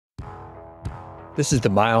This is the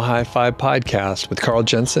Mile High 5 podcast with Carl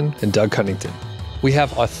Jensen and Doug Cunnington. We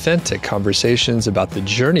have authentic conversations about the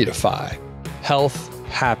journey to FI, health,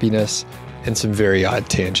 happiness, and some very odd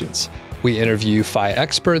tangents. We interview FI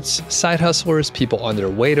experts, side hustlers, people on their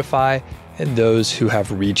way to FI, and those who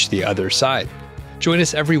have reached the other side. Join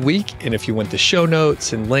us every week, and if you want the show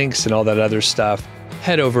notes and links and all that other stuff,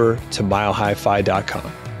 head over to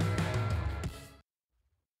milehighfi.com.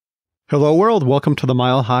 Hello, world. Welcome to the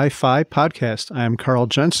Mile High 5 podcast. I am Carl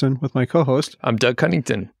Jensen with my co-host. I'm Doug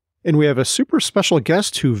Cunnington. And we have a super special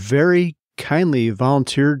guest who very kindly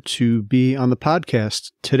volunteered to be on the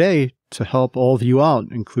podcast today to help all of you out,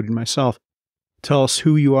 including myself. Tell us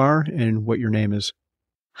who you are and what your name is.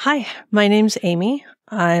 Hi, my name's Amy.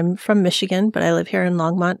 I'm from Michigan, but I live here in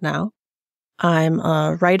Longmont now. I'm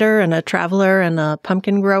a writer and a traveler and a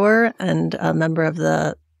pumpkin grower and a member of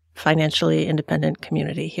the financially independent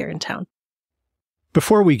community here in town.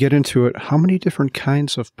 Before we get into it, how many different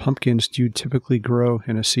kinds of pumpkins do you typically grow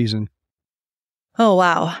in a season? Oh,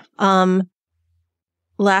 wow.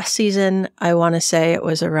 Last season, I want to say it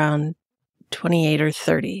was around 28 or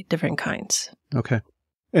 30 different kinds. Okay.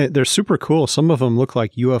 They're super cool. Some of them look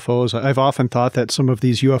like UFOs. I've often thought that some of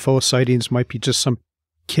these UFO sightings might be just some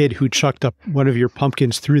kid who chucked up one of your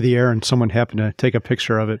pumpkins through the air and someone happened to take a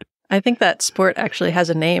picture of it. I think that sport actually has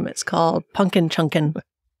a name. It's called pumpkin chunkin'.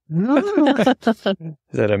 Is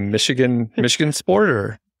that a Michigan sport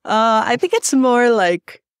or? I think it's more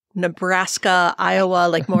like Nebraska, Iowa,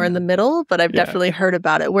 like more in the middle, but I've definitely heard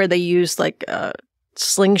about it where they use like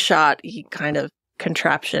slingshot kind of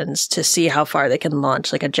contraptions to see how far they can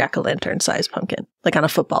launch like a jack-o'-lantern sized pumpkin, like on a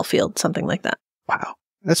football field, something like that. Wow.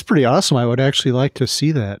 That's pretty awesome. I would actually like to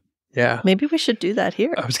see that. Yeah. Maybe we should do that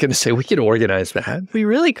here. I was going to say, we could organize that. We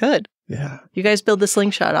really could. Yeah. You guys build the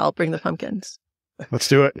slingshot, I'll bring the pumpkins. Let's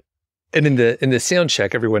do it. And in the sound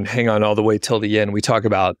check, everyone hang on all the way till the end. We talk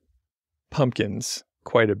about pumpkins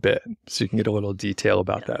quite a bit, so you can get a little detail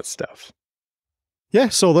about that stuff. Yeah,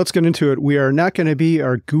 so let's get into it. We are not going to be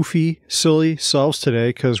our goofy, silly selves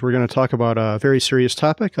today because we're going to talk about a very serious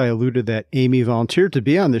topic. I alluded that Amy volunteered to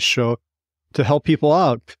be on this show to help people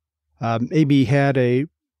out. Amy had a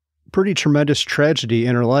pretty tremendous tragedy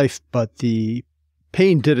in her life, but the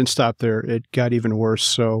pain didn't stop there. It got even worse.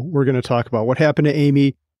 So we're going to talk about what happened to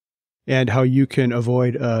Amy and how you can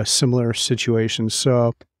avoid a similar situation.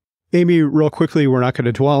 So Amy, real quickly, we're not going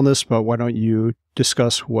to dwell on this, but why don't you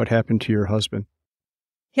discuss what happened to your husband?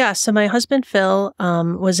 Yeah, so my husband, Phil,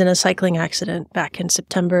 was in a cycling accident back in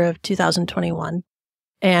September of 2021,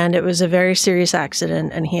 and it was a very serious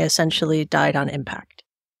accident, and he essentially died on impact.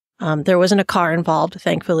 There wasn't a car involved,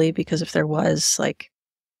 thankfully, because if there was,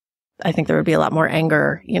 I think there would be a lot more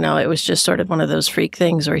anger. You know, it was just sort of one of those freak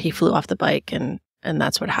things where he flew off the bike, and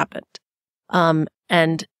that's what happened.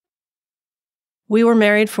 And we were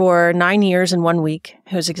married for 9 years and 1 week.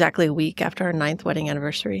 It was exactly a week after our 9th wedding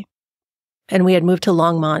anniversary. And we had moved to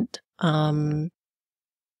Longmont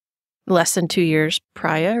less than 2 years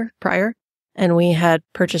prior, and we had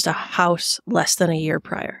purchased a house less than a year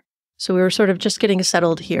prior. So we were sort of just getting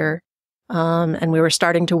settled here, and we were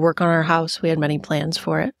starting to work on our house. We had many plans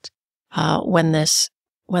for it when this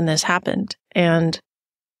happened. And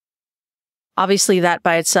obviously that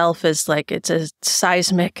by itself is it's a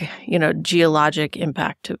seismic, geologic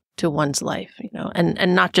impact to one's life,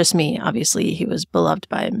 and not just me. Obviously, he was beloved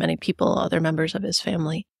by many people, other members of his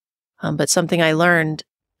family. But something I learned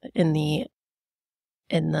in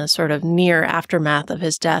the sort of near aftermath of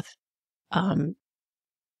his death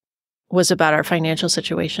was about our financial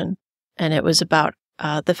situation. And it was about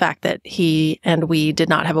the fact that he and we did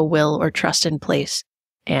not have a will or trust in place.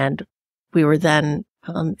 And we were then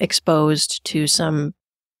exposed to some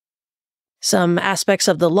aspects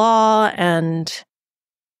of the law and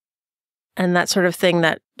that sort of thing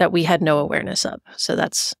that we had no awareness of. So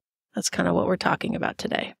that's kind of what we're talking about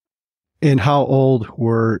today. And how old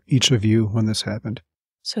were each of you when this happened?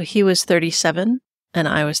 So he was 37 and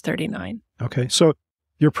I was 39. Okay. So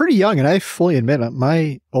you're pretty young, and I fully admit it.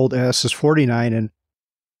 My old ass is 49, and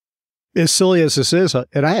as silly as this is,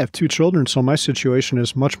 and I have 2 children, so my situation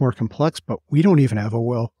is much more complex, but we don't even have a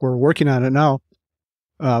will. We're working on it now,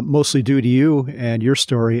 mostly due to you and your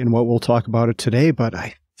story and what we'll talk about it today. But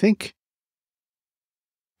I think,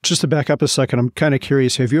 just to back up a second, I'm kind of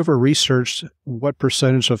curious, have you ever researched what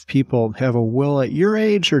percentage of people have a will at your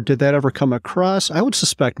age, or did that ever come across? I would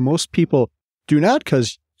suspect most people do not,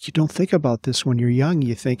 because you don't think about this when you're young.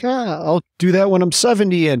 You think, I'll do that when I'm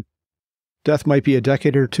 70, and death might be a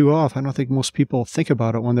decade or 2 off. I don't think most people think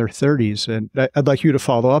about it when they're 30s. And I'd like you to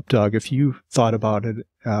follow up, Doug, if you thought about it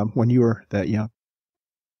when you were that young.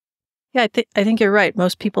 Yeah, I think you're right.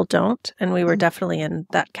 Most people don't, and we were definitely in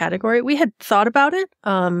that category. We had thought about it.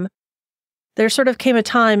 There sort of came a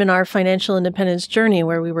time in our financial independence journey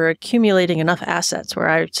where we were accumulating enough assets where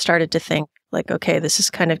I started to think like, okay, this is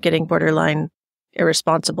kind of getting borderline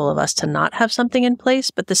irresponsible of us to not have something in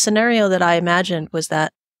place. But the scenario that I imagined was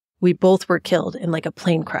that we both were killed in like a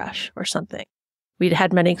plane crash or something. We'd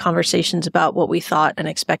had many conversations about what we thought and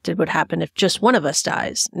expected would happen if just one of us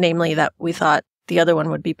dies, namely that we thought the other one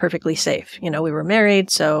would be perfectly safe. You know, we were married,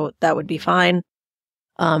 so that would be fine.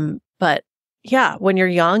 But yeah, when you're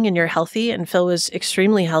young and you're healthy, and Phil was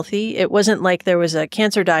extremely healthy, it wasn't like there was a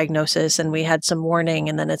cancer diagnosis and we had some warning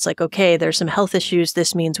and then it's like, okay, there's some health issues.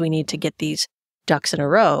 This means we need to get these ducks in a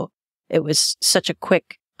row. It was such a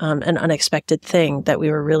quick and unexpected thing that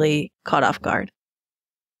we were really caught off guard.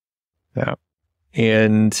 Yeah.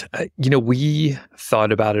 And, we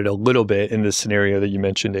thought about it a little bit in the scenario that you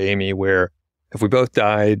mentioned, Amy, where if we both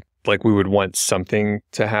died, like we would want something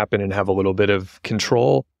to happen and have a little bit of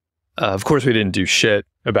control. Of course, we didn't do shit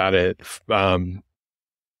about it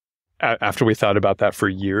after we thought about that for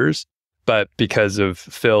years. But because of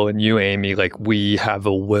Phil and you, Amy, like we have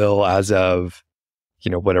a will as of,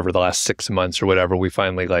 whatever the last 6 months or whatever, we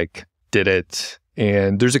finally like did it.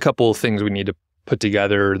 And there's a couple of things we need to put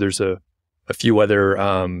together. There's a few other,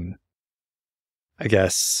 I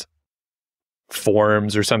guess,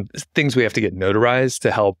 forms or some things we have to get notarized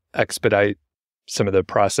to help expedite some of the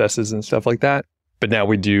processes and stuff like that. But now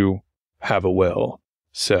we do have a will.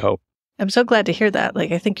 So I'm so glad to hear that.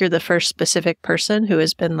 Like, I think you're the first specific person who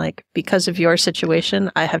has been like, because of your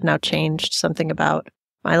situation, I have now changed something about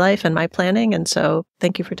my life and my planning. And so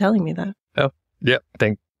thank you for telling me that. Oh, yeah.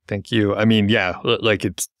 Thank you. I mean, yeah, like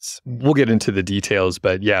we'll get into the details,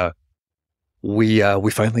 but yeah, we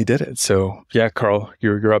finally did it. So yeah, Carl,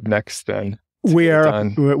 you're up next then. We are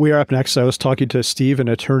up next. I was talking to Steve, an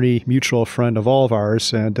attorney, mutual friend of all of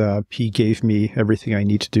ours, and he gave me everything I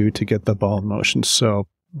need to do to get the ball in motion. So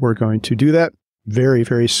we're going to do that very,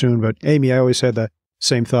 very soon. But Amy, I always had the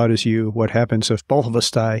same thought as you. What happens if both of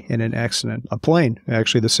us die in an accident? A plane,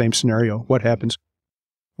 actually the same scenario. What happens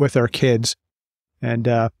with our kids? And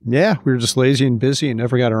we were just lazy and busy and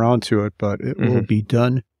never got around to it, but it will be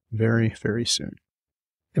done very, very soon.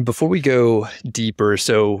 And before we go deeper,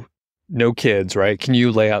 so no kids, right? Can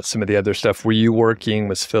you lay out some of the other stuff? Were you working?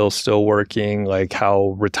 Was Phil still working? Like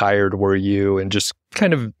how retired were you? And just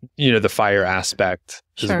kind of, the fire aspect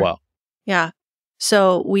as well. Yeah.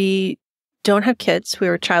 So we don't have kids. We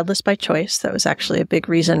were childless by choice. That was actually a big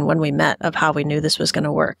reason when we met of how we knew this was going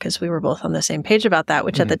to work, because we were both on the same page about that,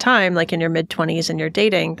 which at the time, like in your mid-20s and you're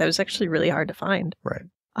dating, that was actually really hard to find.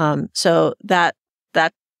 Right. So that's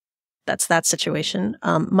that situation.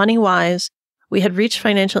 Money-wise, we had reached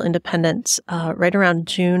financial independence right around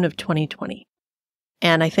June of 2020.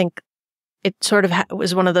 And I think it sort of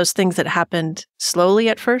was one of those things that happened slowly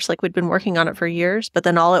at first. Like we'd been working on it for years, but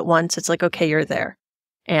then all at once, it's like, okay, you're there.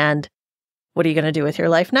 And what are you going to do with your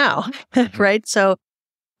life now? Right? So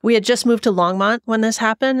we had just moved to Longmont when this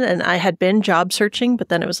happened, and I had been job searching, but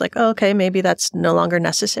then it was like, oh, okay, maybe that's no longer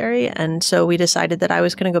necessary. And so we decided that I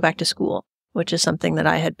was going to go back to school, which is something that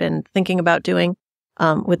I had been thinking about doing.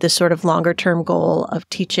 With this sort of longer term goal of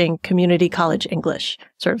teaching community college English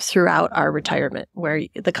sort of throughout our retirement, where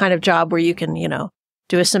the kind of job where you can,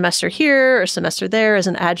 do a semester here or a semester there as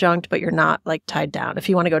an adjunct, but you're not like tied down. If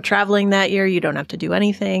you want to go traveling that year, you don't have to do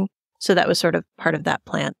anything. So that was sort of part of that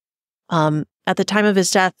plan. At the time of his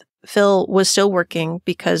death, Phil was still working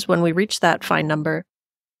because when we reached that fine number,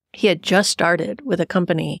 he had just started with a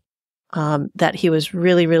company that he was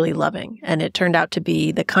really, really loving. And it turned out to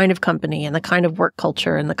be the kind of company and the kind of work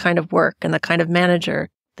culture and the kind of work and the kind of manager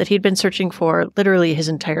that he'd been searching for literally his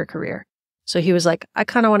entire career. So he was like, I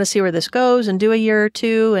kind of want to see where this goes and do a year or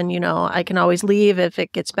two. And, I can always leave if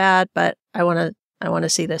it gets bad, but I want to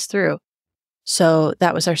see this through. So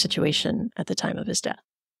that was our situation at the time of his death.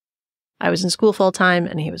 I was in school full time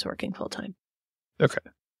and he was working full time. Okay.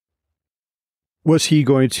 Was he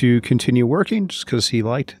going to continue working just because he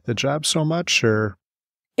liked the job so much, or?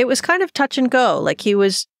 It was kind of touch and go. Like he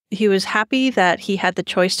was happy that he had the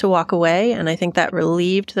choice to walk away. And I think that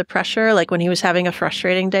relieved the pressure. Like when he was having a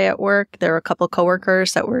frustrating day at work, there were a couple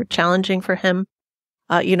coworkers that were challenging for him.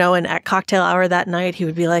 And at cocktail hour that night, he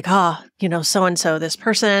would be like, so-and-so, this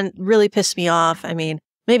person really pissed me off. I mean,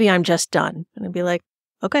 maybe I'm just done. And I'd be like,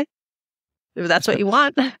 okay, if that's what you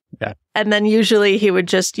want. Yeah. And then usually he would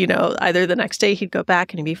just, either the next day he'd go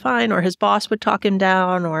back and he'd be fine, or his boss would talk him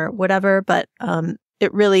down or whatever. But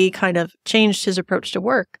it really kind of changed his approach to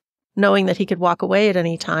work, knowing that he could walk away at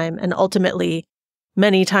any time. And ultimately,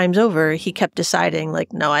 many times over, he kept deciding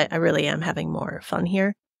like, no, I really am having more fun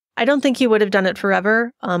here. I don't think he would have done it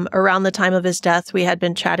forever. Around the time of his death, we had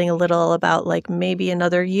been chatting a little about like maybe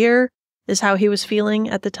another year is how he was feeling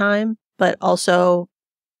at the time, but also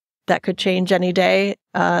that could change any day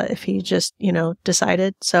if he just,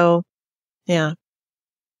 decided. So, yeah.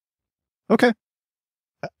 Okay.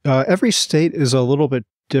 Every state is a little bit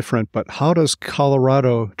different, but how does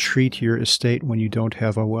Colorado treat your estate when you don't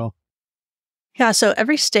have a will? Yeah, so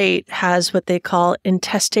every state has what they call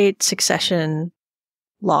intestate succession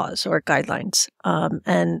laws or guidelines.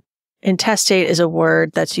 And intestate is a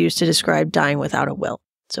word that's used to describe dying without a will.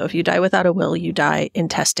 So if you die without a will, you die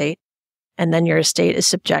intestate, and then your estate is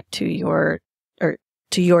subject to your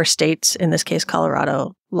state's, in this case,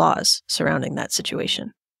 Colorado, laws surrounding that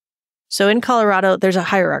situation. So in Colorado, there's a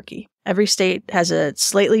hierarchy. Every state has a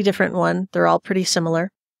slightly different one. They're all pretty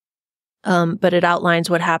similar. But it outlines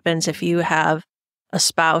what happens if you have a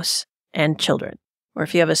spouse and children, or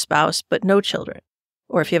if you have a spouse but no children,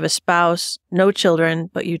 or if you have a spouse, no children,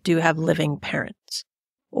 but you do have living parents,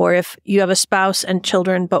 or if you have a spouse and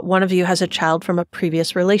children, but one of you has a child from a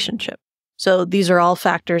previous relationship. So these are all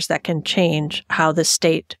factors that can change how the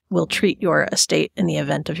state will treat your estate in the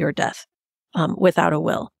event of your death without a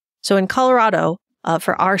will. So in Colorado,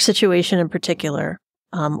 for our situation in particular,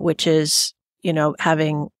 which is,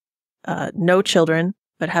 having no children,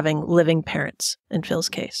 but having living parents in Phil's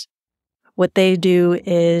case, what they do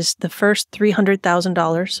is the first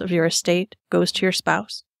 $300,000 of your estate goes to your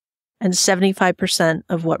spouse, and 75%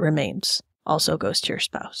 of what remains also goes to your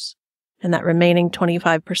spouse. And that remaining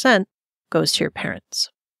 25% goes to your parents.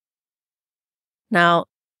 Now,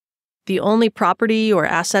 the only property or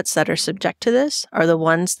assets that are subject to this are the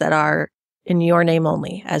ones that are in your name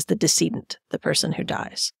only as the decedent, the person who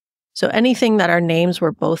dies. So anything that our names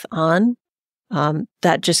were both on,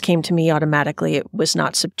 that just came to me automatically. It was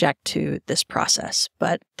not subject to this process.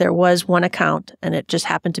 But there was one account, and it just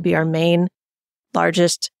happened to be our main,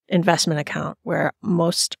 largest investment account where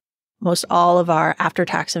most all of our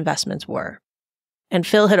after-tax investments were. And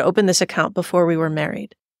Phil had opened this account before we were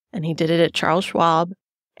married, and he did it at Charles Schwab.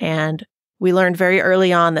 And we learned very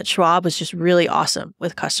early on that Schwab was just really awesome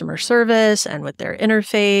with customer service and with their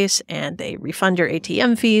interface, and they refund your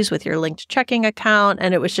ATM fees with your linked checking account.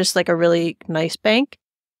 And it was just like a really nice bank.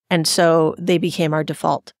 And so they became our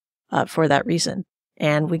default for that reason.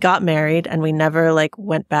 And we got married, and we never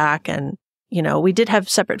went back. And, we did have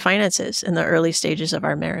separate finances in the early stages of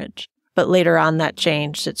our marriage. But later on that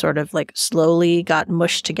changed. It sort of slowly got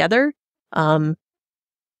mushed together. And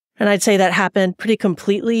I'd say that happened pretty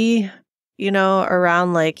completely,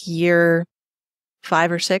 around year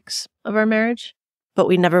 5 or 6 of our marriage. But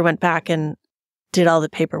we never went back and did all the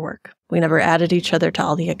paperwork. We never added each other to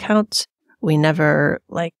all the accounts. We never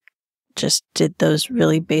just did those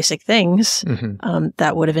really basic things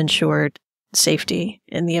that would have ensured safety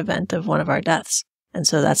in the event of one of our deaths. And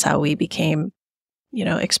so that's how we became,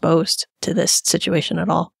 exposed to this situation at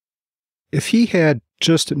all. If he had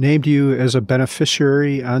just named you as a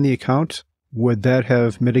beneficiary on the account, would that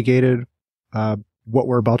have mitigated what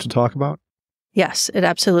we're about to talk about? Yes, it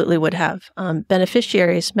absolutely would have.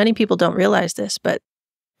 Beneficiaries, many people don't realize this, but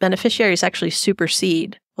beneficiaries actually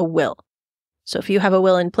supersede a will. So if you have a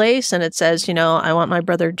will in place and it says, I want my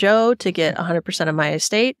brother Joe to get 100% of my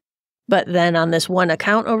estate, but then on this one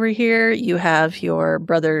account over here, you have your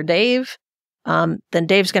brother Dave, then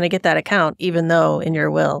Dave's going to get that account, even though in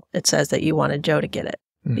your will it says that you wanted Joe to get it.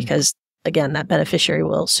 Because, again, that beneficiary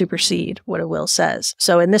will supersede what a will says.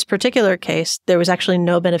 So in this particular case, there was actually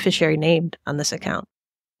no beneficiary named on this account.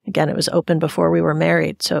 Again, it was open before we were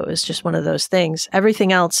married, so it was just one of those things.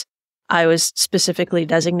 Everything else, I was specifically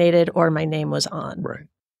designated or my name was on.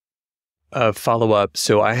 Right. Follow up.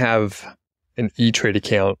 So I have an E-Trade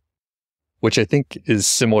account, which I think is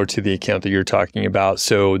similar to the account that you're talking about.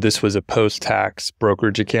 So this was a post-tax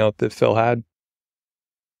brokerage account that Phil had.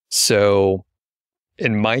 So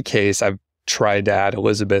in my case, I've tried to add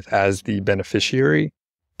Elizabeth as the beneficiary,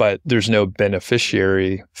 but there's no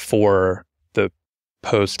beneficiary for the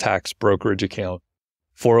post-tax brokerage account.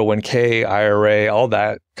 401k, IRA, all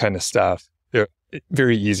that kind of stuff. They're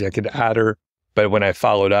very easy. I could add her, but when I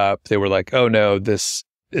followed up, they were like, oh no, this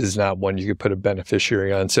is not one you could put a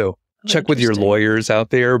beneficiary on. So check with your lawyers out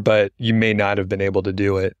there, but you may not have been able to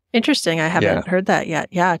do it. Interesting. I haven't heard that yet.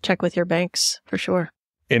 Yeah, check with your banks for sure.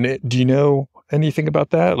 And do you know anything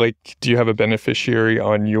about that? Do you have a beneficiary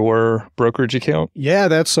on your brokerage account? Yeah,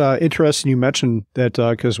 that's interesting you mentioned that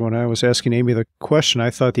because when I was asking Amy the question, I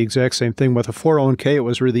thought the exact same thing. With a 401k, it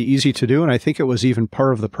was really easy to do, and I think it was even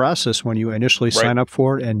part of the process when you initially sign up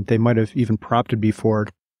for it, and they might have even prompted me for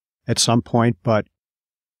it at some point. But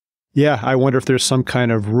yeah, I wonder if there's some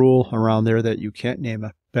kind of rule around there that you can't name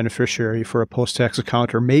a beneficiary for a post-tax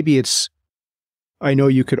account, or maybe I know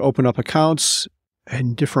you could open up accounts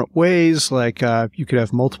in different ways, like you could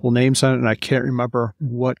have multiple names on it, and I can't remember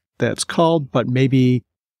what that's called, but maybe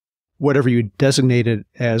whatever you designate it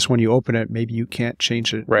as when you open it, maybe you can't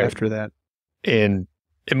change it after that. And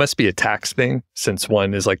it must be a tax thing, since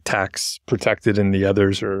one is like tax protected and the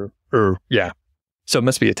others are yeah. So it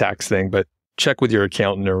must be a tax thing, but check with your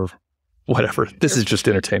accountant or whatever. This is just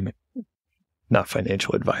entertainment, not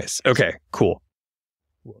financial advice. Okay, cool.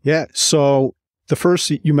 Yeah. So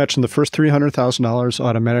you mentioned the first $300,000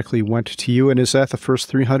 automatically went to you. And is that the first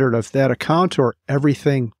 300 of that account or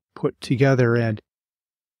everything put together? And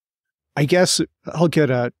I guess I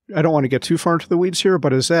don't want to get too far into the weeds here,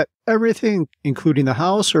 but is that everything, including the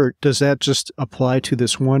house, or does that just apply to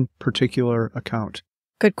this one particular account?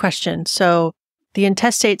 Good question. So the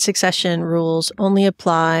intestate succession rules only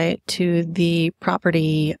apply to the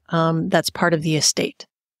property that's part of the estate.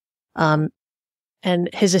 And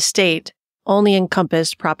his estate only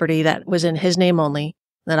encompassed property that was in his name only,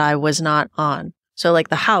 that I was not on. So like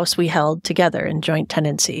the house we held together in joint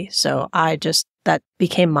tenancy. So that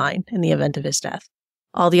became mine in the event of his death.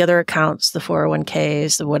 All the other accounts, the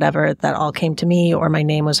 401ks, the whatever, that all came to me, or my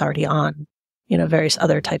name was already on, various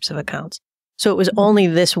other types of accounts. So it was only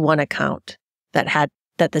this one account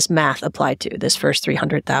that this math applied to, this first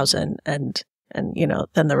 300,000 and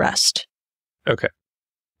then the rest. Okay.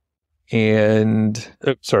 And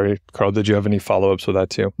sorry, Carl, did you have any follow-ups with that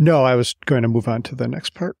too? No, I was going to move on to the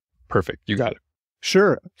next part. Perfect. You got it.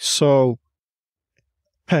 Sure. So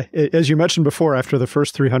as you mentioned before, after the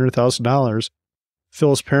first $300,000,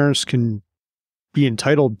 Phil's parents can be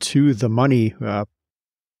entitled to the money.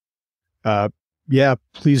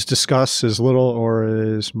 Please discuss as little or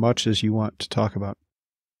as much as you want to talk about.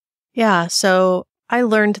 Yeah. So I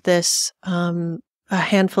learned this a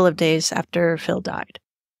handful of days after Phil died.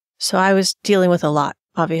 So I was dealing with a lot,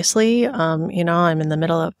 obviously. I'm in the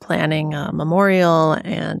middle of planning a memorial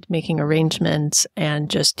and making arrangements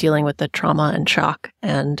and just dealing with the trauma and shock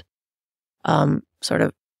and sort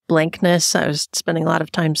of blankness. I was spending a lot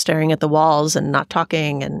of time staring at the walls and not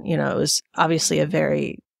talking. And, it was obviously a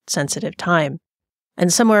very sensitive time.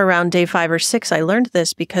 And somewhere around day 5 or 6, I learned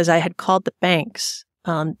this because I had called the banks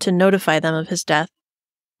to notify them of his death,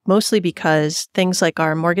 mostly because things like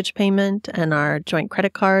our mortgage payment and our joint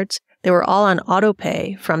credit cards, they were all on auto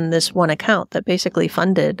pay from this one account that basically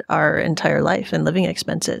funded our entire life and living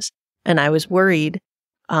expenses. And I was worried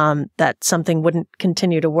that something wouldn't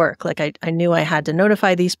continue to work. Like I knew I had to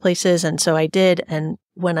notify these places, and so I did. And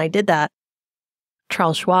when I did that,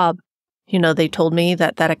 Charles Schwab, they told me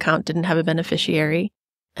that account didn't have a beneficiary.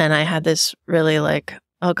 And I had this really like,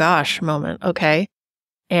 oh gosh moment. Okay.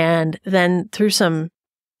 And then through some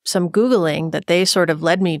Googling that they sort of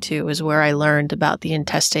led me to is where I learned about the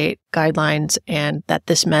intestate guidelines, and that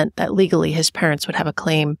this meant that legally his parents would have a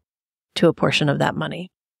claim to a portion of that money.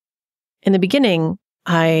 In the beginning,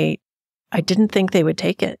 I didn't think they would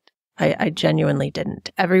take it. I genuinely didn't.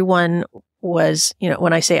 Everyone was,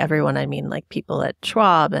 when I say everyone, I mean like people at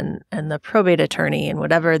Schwab and the probate attorney and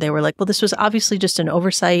whatever. They were like, well, this was obviously just an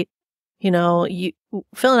oversight. Phil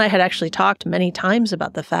and I had actually talked many times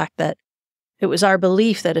about the fact that it was our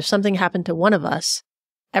belief that if something happened to one of us,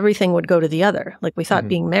 everything would go to the other. Like we thought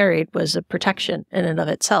being married was a protection in and of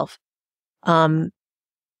itself. And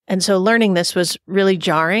so learning this was really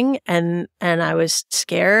jarring, and I was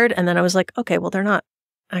scared. And then I was like, okay, well, they're not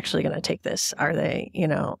actually going to take this, are they?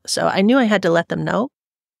 So I knew I had to let them know,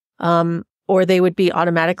 or they would be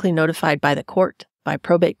automatically notified by the court, by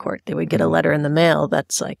probate court. They would get a letter in the mail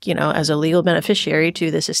that's like, as a legal beneficiary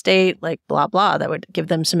to this estate, like blah, blah, that would give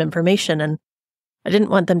them some information. And I didn't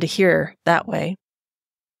want them to hear that way.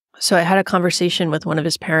 So I had a conversation with one of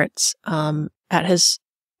his parents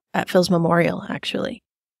at Phil's memorial, actually.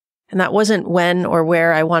 And that wasn't when or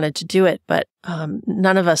where I wanted to do it, but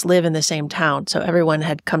none of us live in the same town. So everyone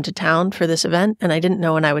had come to town for this event, and I didn't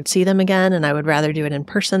know when I would see them again, and I would rather do it in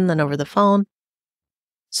person than over the phone.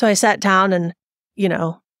 So I sat down and,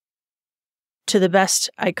 to the best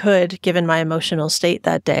I could, given my emotional state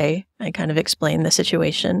that day, I kind of explained the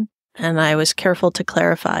situation. And I was careful to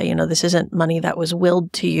clarify, this isn't money that was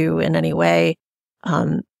willed to you in any way,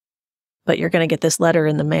 but you're going to get this letter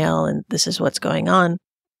in the mail, and this is what's going on.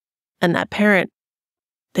 And that parent,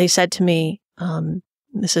 they said to me,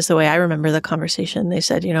 this is the way I remember the conversation. They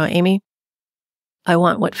said, Amy, I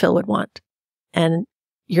want what Phil would want. And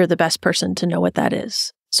you're the best person to know what that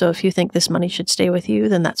is. So if you think this money should stay with you,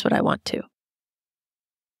 then that's what I want too.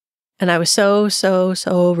 And I was so, so,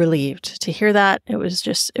 so relieved to hear that. It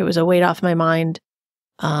was a weight off my mind.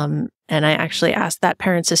 And And I actually asked that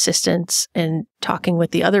parent's assistance in talking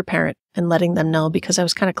with the other parent and letting them know, because I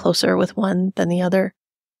was kind of closer with one than the other.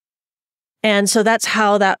 And so that's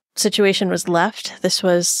how that situation was left. This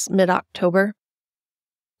was mid-October.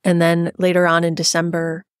 And then later on in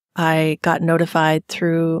December, I got notified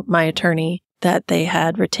through my attorney that they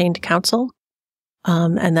had retained counsel,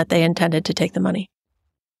 and that they intended to take the money.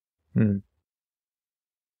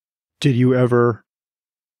 Did you ever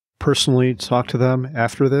personally talk to them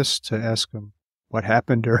after this to ask them what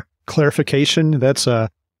happened or clarification? That's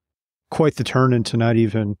quite the turn into not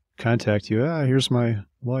even contact you. Here's my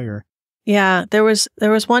lawyer. Yeah, there was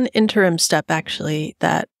one interim step actually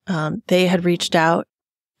that they had reached out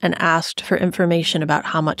and asked for information about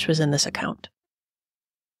how much was in this account.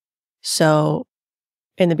 So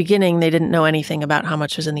in the beginning, they didn't know anything about how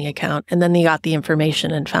much was in the account. And then they got the information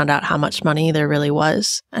and found out how much money there really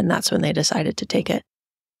was. And that's when they decided to take it.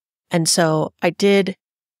 And so I did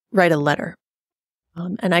write a letter.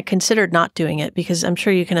 And I considered not doing it because I'm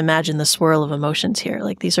sure you can imagine the swirl of emotions here.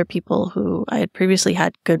 Like, these are people who I had previously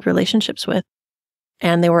had good relationships with.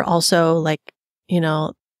 And they were also, like, you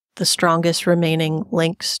know, the strongest remaining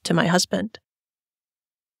links to my husband.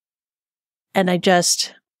 And I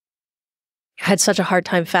just had such a hard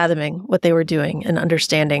time fathoming what they were doing and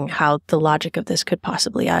understanding how the logic of this could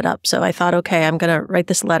possibly add up. So I thought, okay, I'm going to write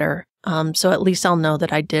this letter. So at least I'll know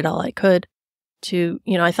that I did all I could to,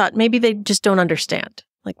 you know, I thought maybe they just don't understand.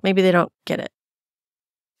 Like, maybe they don't get it.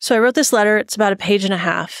 So I wrote this letter. It's about a page and a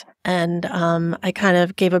half. And I kind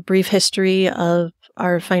of gave a brief history of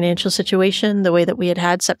our financial situation, the way that we had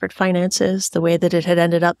had separate finances, the way that it had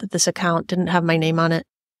ended up that this account didn't have my name on it,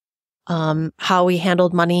 how we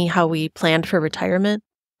handled money, how we planned for retirement,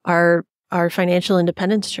 our financial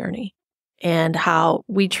independence journey, and how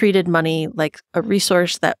we treated money like a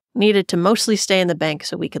resource that needed to mostly stay in the bank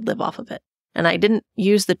so we could live off of it. And I didn't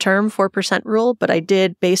use the term 4% rule, but I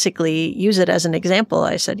did basically use it as an example.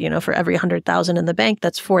 I said, you know, for every $100,000 in the bank,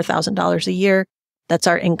 that's $4,000 a year. That's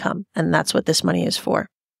our income. And that's what this money is for.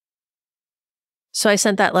 So I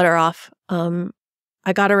sent that letter off.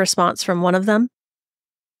 I got a response from one of them.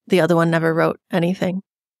 The other one never wrote anything.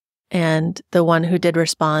 And the one who did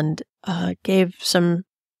respond gave some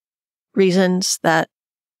reasons that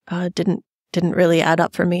didn't really add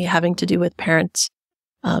up for me, having to do with parents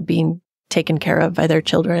being taken care of by their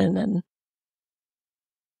children. And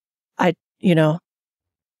it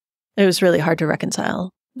was really hard to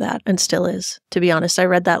reconcile that, and still is. To be honest, I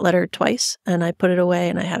read that letter twice and I put it away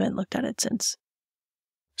and I haven't looked at it since.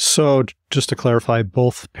 So just to clarify,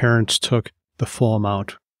 both parents took the full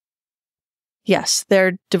amount. Yes,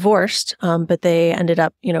 they're divorced, but they ended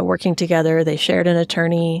up, working together. They shared an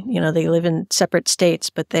attorney. They live in separate states,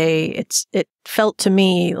 but it felt to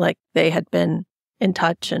me like they had been in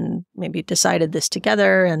touch and maybe decided this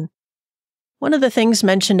together. And one of the things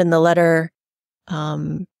mentioned in the letter,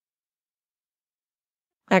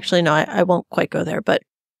 actually, no, I won't quite go there, but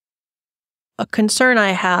a concern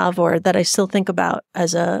I have, or that I still think about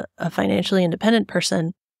as a financially independent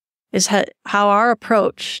person, is how our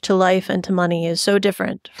approach to life and to money is so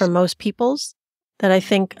different from most people's that I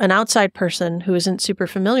think an outside person who isn't super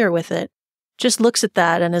familiar with it just looks at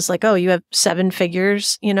that and is like, oh, you have 7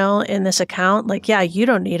 figures, in this account. Like, yeah, you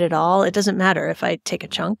don't need it all. It doesn't matter if I take a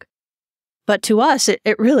chunk. But to us, it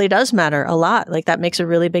really does matter a lot. Like, that makes a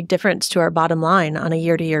really big difference to our bottom line on a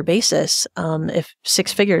year-to-year basis if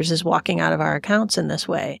 6 figures is walking out of our accounts in this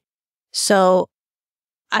way. So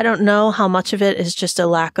I don't know how much of it is just a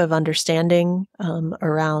lack of understanding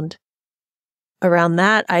around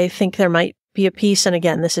that. I think there might be a piece, and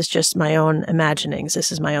again, this is just my own imaginings,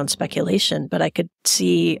 this is my own speculation, but I could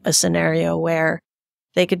see a scenario where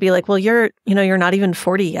they could be like, well, you're not even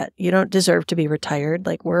 40 yet. You don't deserve to be retired.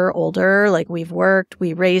 Like, we're older, like, we've worked,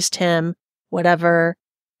 we raised him, whatever.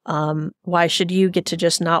 Why should you get to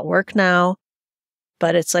just not work now?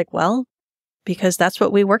 But it's like, well, because that's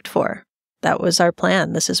what we worked for. That was our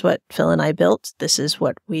plan. This is what Phil and I built. This is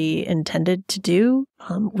what we intended to do.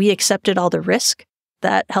 We accepted all the risk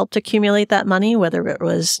that helped accumulate that money, whether it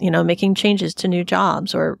was, making changes to new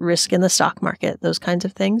jobs or risk in the stock market, those kinds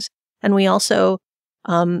of things. And we also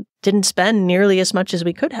didn't spend nearly as much as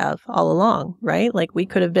we could have all along, right? Like, we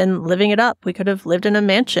could have been living it up. We could have lived in a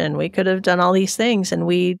mansion. We could have done all these things. And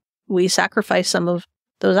we sacrificed some of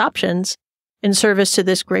those options in service to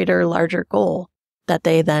this greater, larger goal that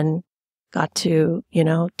they then got to,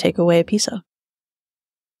 take away a piece of.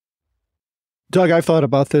 Doug, I've thought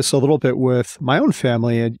about this a little bit with my own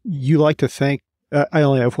family, and you like to think I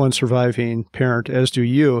only have one surviving parent, as do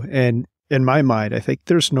you. And in my mind, I think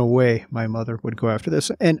there's no way my mother would go after this.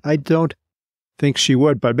 And I don't think she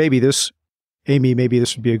would, but maybe this Amy, maybe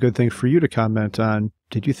this would be a good thing for you to comment on.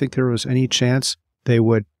 Did you think there was any chance they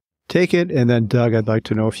would take it? And then, Doug, I'd like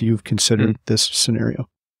to know if you've considered this scenario.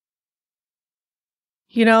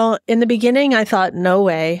 You know, in the beginning, I thought, no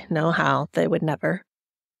way, no how, they would never.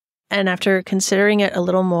 And after considering it a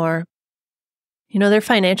little more, you know, their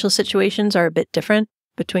financial situations are a bit different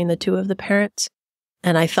between the two of the parents.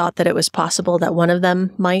 And I thought that it was possible that one of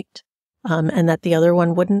them might, and that the other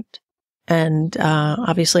one wouldn't. And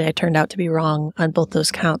obviously, I turned out to be wrong on both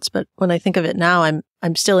those counts. But when I think of it now,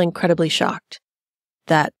 I'm still incredibly shocked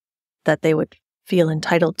that they would feel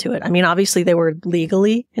entitled to it. I mean, obviously, they were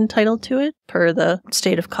legally entitled to it per the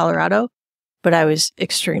state of Colorado, but I was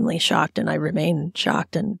extremely shocked, and I remain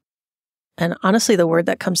shocked. And honestly, the word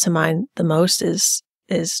that comes to mind the most is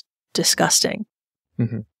disgusting.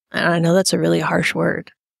 Mm-hmm. And I know that's a really harsh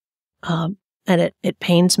word, and it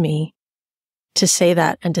pains me to say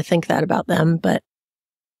that and to think that about them, but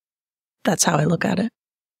that's how I look at it.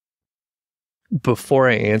 Before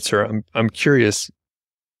I answer, I'm curious,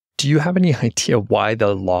 do you have any idea why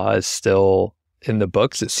the law is still in the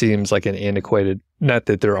books? It seems like an antiquated, not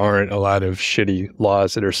that there aren't a lot of shitty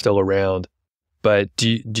laws that are still around, but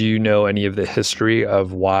do you know any of the history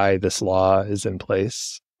of why this law is in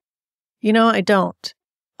place? You know, I don't.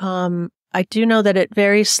 I do know that it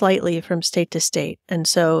varies slightly from state to state. And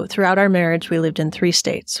so throughout our marriage, we lived in 3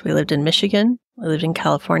 states. We lived in Michigan, we lived in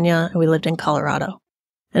California, and we lived in Colorado.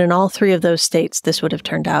 And in all 3 of those states, this would have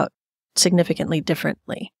turned out significantly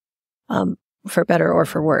differently, for better or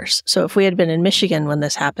for worse. So if we had been in Michigan when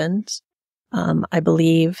this happens, I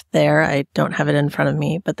believe there, I don't have it in front of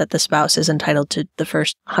me, but that the spouse is entitled to the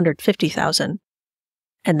first $150,000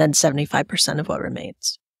 and then 75% of what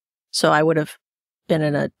remains. So I would have been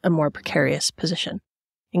in a more precarious position.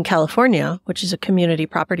 In California, which is a community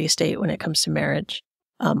property state when it comes to marriage,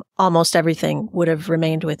 almost everything would have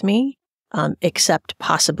remained with me, except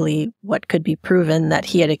possibly what could be proven that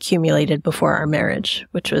he had accumulated before our marriage,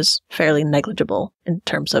 which was fairly negligible in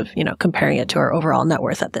terms of, you know, comparing it to our overall net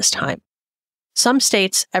worth at this time. Some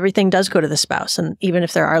states, everything does go to the spouse. And even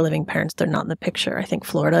if there are living parents, they're not in the picture. I think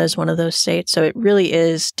Florida is one of those states. So it really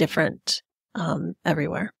is different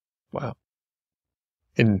everywhere. Wow.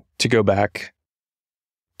 And to go back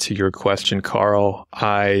to your question, Carl,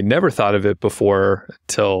 I never thought of it before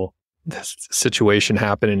until this situation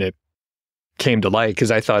happened and it came to light,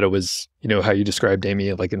 because I thought it was, you know, how you described,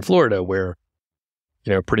 Amy, like in Florida, where,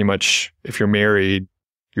 you know, pretty much if you're married,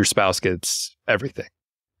 your spouse gets everything.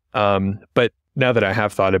 But now that I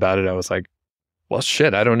have thought about it, I was like, well,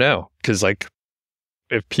 shit, I don't know. Because like,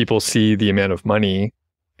 if people see the amount of money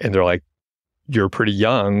and they're like, you're pretty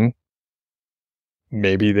young,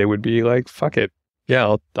 maybe they would be like, fuck it.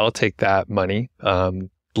 Yeah, I'll take that money.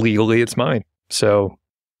 Legally, it's mine. So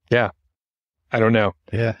yeah, I don't know.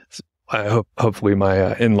 Yeah. Hopefully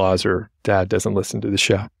my in-laws or dad doesn't listen to the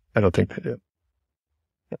show. I don't think they do.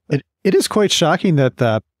 It is quite shocking that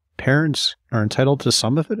the parents are entitled to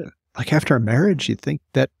some of it. Like after a marriage, you'd think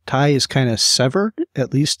that tie is kind of severed,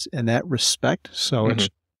 at least in that respect. So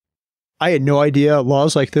I had no idea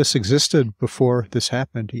laws like this existed before this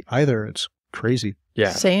happened either. It's crazy.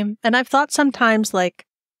 Yeah. Same. And I've thought sometimes, like,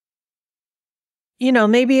 you know,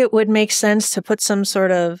 maybe it would make sense to put some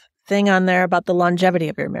sort of thing on there about the longevity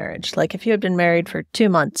of your marriage. Like if you had been married for 2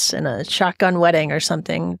 months in a shotgun wedding or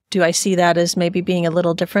something, do I see that as maybe being a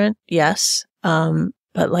little different? Yes.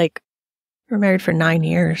 But like, we're married for 9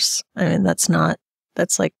 years. I mean, that's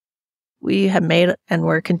like, we have made and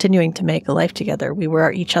we're continuing to make a life together. We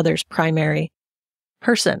were each other's primary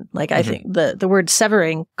person. Like, I think the word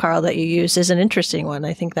severing, Carl, that you used is an interesting one.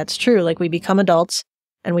 I think that's true. Like we become adults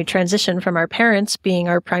and we transition from our parents being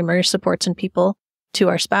our primary supports and people to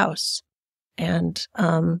our spouse. And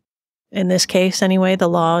in this case, anyway, the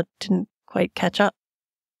law didn't quite catch up.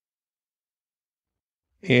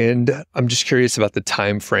 And I'm just curious about the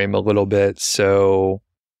time frame a little bit. So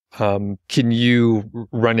can you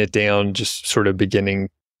run it down just sort of beginning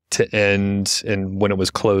to end and when it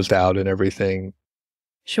was closed out and everything?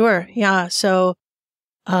 Sure. Yeah. So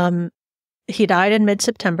he died in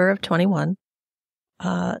mid-September of 21.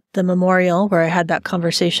 The memorial where I had that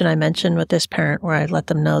conversation I mentioned with this parent where I let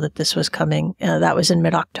them know that this was coming, that was in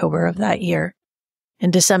mid-October of that year.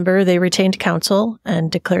 In December, they retained counsel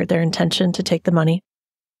and declared their intention to take the money.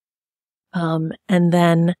 And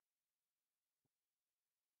then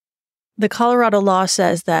the Colorado law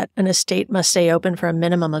says that an estate must stay open for a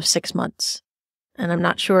minimum of 6 months. And I'm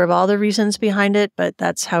not sure of all the reasons behind it, but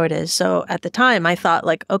that's how it is. So at the time, I thought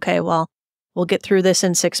like, okay, well, we'll get through this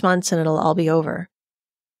in 6 months and it'll all be over.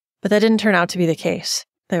 But that didn't turn out to be the case.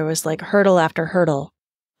 There was like hurdle after hurdle.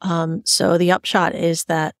 So the upshot is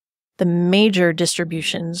that the major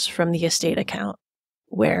distributions from the estate account,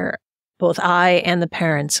 where both I and the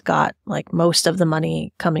parents got like most of the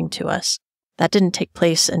money coming to us, that didn't take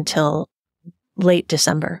place until late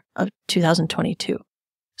December of 2022.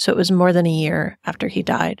 So it was more than a year after he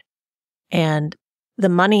died. And the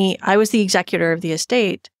money, I was the executor of the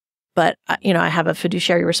estate, but I have a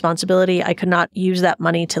fiduciary responsibility. I could not use that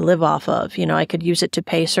money to live off of. I could use it to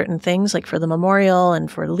pay certain things like for the memorial and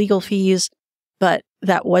for legal fees, but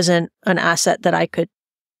that wasn't an asset that I could,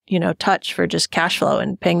 touch for just cash flow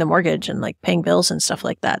and paying the mortgage and like paying bills and stuff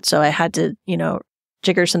like that. So I had to,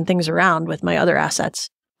 jigger some things around with my other assets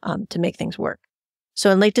to make things work. So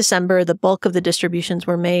in late December, the bulk of the distributions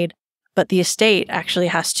were made, but the estate actually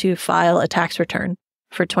has to file a tax return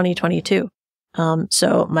for 2022.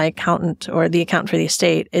 So my accountant or the accountant for the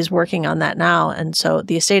estate is working on that now. And so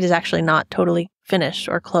the estate is actually not totally finished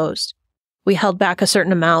or closed. We held back a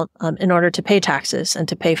certain amount in order to pay taxes and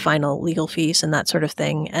to pay final legal fees and that sort of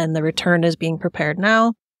thing. And the return is being prepared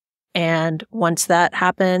now. And once that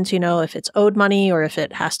happens, if it's owed money or if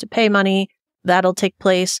it has to pay money, that'll take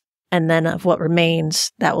place. And then of what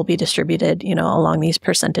remains, that will be distributed, along these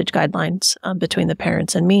percentage guidelines between the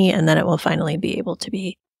parents and me. And then it will finally be able to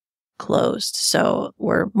be closed. So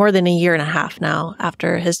we're more than a year and a half now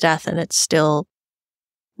after his death, and it's still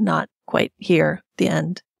not quite here, the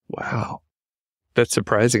end. Wow. That's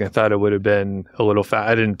surprising. I thought it would have been a little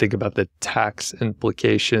I didn't think about the tax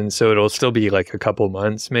implications. So it'll still be like a couple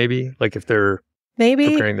months, maybe, like if they're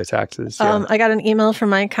preparing the taxes. Yeah. I got an email from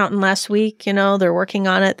my accountant last week. They're working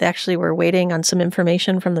on it. They actually were waiting on some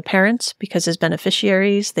information from the parents because as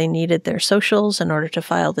beneficiaries, they needed their socials in order to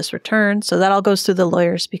file this return. So that all goes through the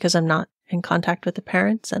lawyers because I'm not in contact with the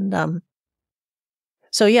parents. And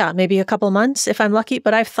so yeah, maybe a couple months if I'm lucky.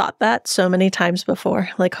 But I've thought that so many times before,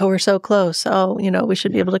 like, oh, we're so close. Oh, we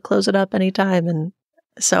should be able to close it up anytime. And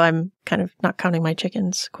so I'm kind of not counting my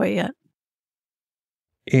chickens quite yet.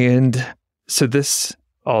 And so this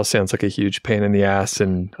all sounds like a huge pain in the ass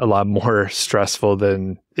and a lot more stressful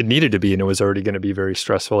than it needed to be. And it was already going to be very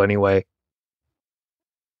stressful anyway.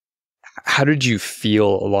 How did you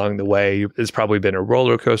feel along the way? It's probably been a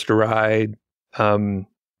roller coaster ride.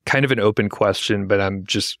 Kind of an open question, but I'm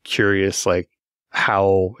just curious, like,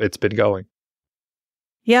 how it's been going.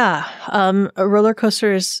 Yeah. A roller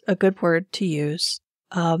coaster is a good word to use.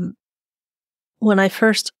 When I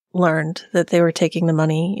first learned that they were taking the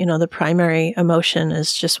money, the primary emotion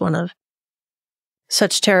is just one of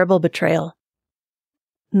such terrible betrayal,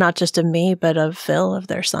 not just of me, but of Phil, of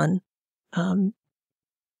their son. In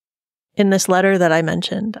this letter that I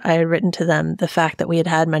mentioned, I had written to them the fact that we had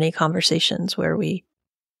had many conversations where we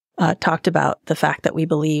talked about the fact that we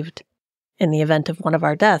believed in the event of one of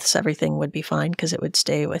our deaths, everything would be fine because it would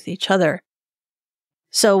stay with each other.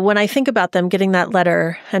 So when I think about them getting that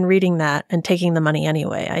letter and reading that and taking the money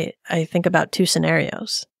anyway, I think about two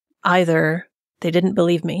scenarios. Either they didn't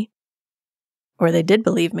believe me, or they did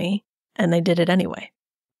believe me and they did it anyway.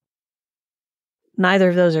 Neither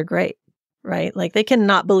of those are great, right? Like they can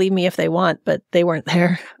not believe me if they want, but they weren't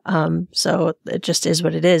there. So it just is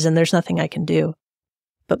what it is, and there's nothing I can do.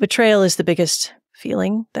 But betrayal is the biggest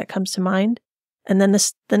feeling that comes to mind. And then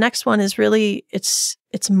the next one is really, it's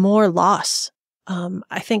more loss.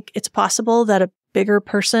 I think it's possible that a bigger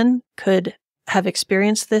person could have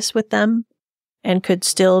experienced this with them and could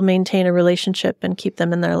still maintain a relationship and keep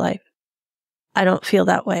them in their life. I don't feel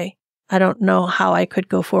that way. I don't know how I could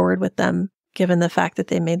go forward with them given the fact that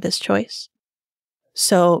they made this choice.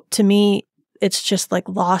 So to me, it's just like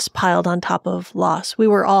loss piled on top of loss. We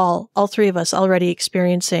were all three of us, already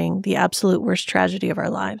experiencing the absolute worst tragedy of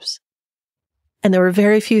our lives. And there were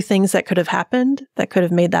very few things that could have happened that could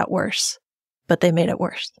have made that worse, but they made it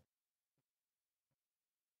worse.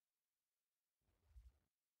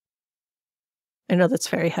 I know that's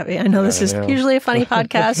very heavy. I know this is usually a funny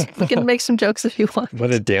podcast. We can make some jokes if you want.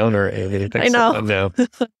 What a downer, Amy. I know. No.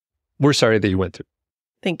 We're sorry that you went through.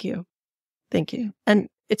 Thank you. Thank you. And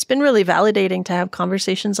it's been really validating to have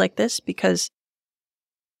conversations like this, because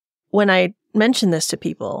when I mention this to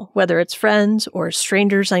people, whether it's friends or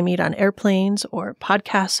strangers I meet on airplanes or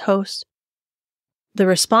podcast hosts, the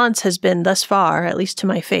response has been thus far, at least to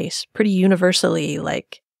my face, pretty universally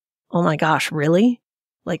like, oh my gosh, really?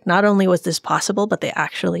 Like not only was this possible, but they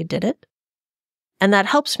actually did it. And that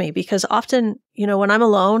helps me because often, when I'm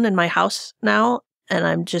alone in my house now and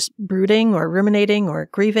I'm just brooding or ruminating or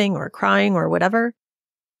grieving or crying or whatever,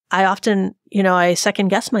 I often, I second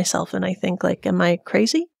guess myself and I think like, am I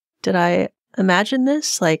crazy? Did I imagine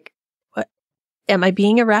this? Like, what? Am I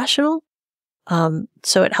being irrational?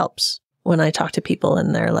 So it helps when I talk to people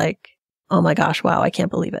and they're like, oh my gosh, wow, I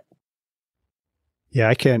can't believe it. Yeah,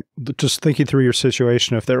 I can't, just thinking through your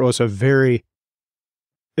situation, if there was a very,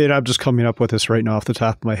 and I'm just coming up with this right now off the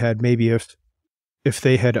top of my head, maybe if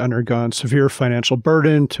they had undergone severe financial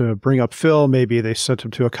burden to bring up Phil, maybe they sent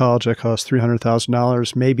him to a college that cost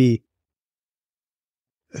 $300,000, maybe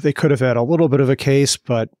they could have had a little bit of a case,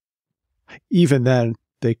 but even then,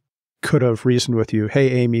 they could have reasoned with you,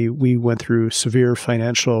 hey, Amy, we went through severe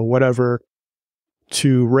financial whatever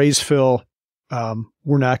to raise Phil.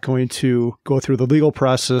 We're not going to go through the legal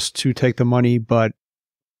process to take the money, but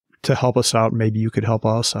to help us out, maybe you could help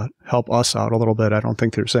us out a little bit. I don't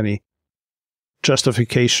think there's any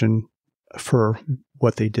justification for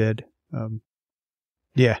what they did.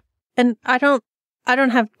 Yeah. And I don't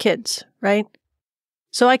have kids, right?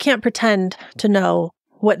 So I can't pretend to know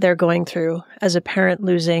what they're going through as a parent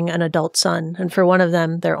losing an adult son, and for one of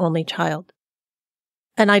them, their only child.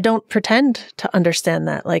 And I don't pretend to understand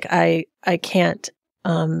that. Like I can't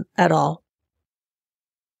at all.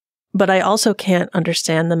 But I also can't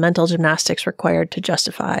understand the mental gymnastics required to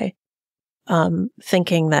justify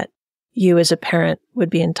thinking that you as a parent would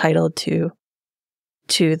be entitled to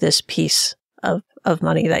this piece of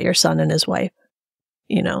money that your son and his wife,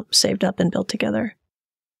 saved up and built together.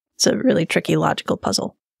 It's a really tricky logical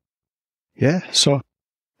puzzle. Yeah. So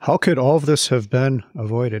how could all of this have been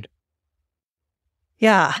avoided?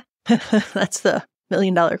 Yeah, that's the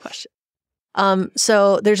 $1,000,000 question.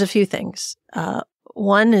 So there's a few things.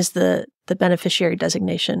 One is the beneficiary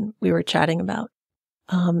designation we were chatting about.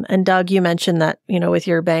 And Doug, you mentioned that, with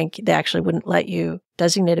your bank, they actually wouldn't let you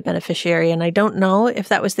designate a beneficiary. And I don't know if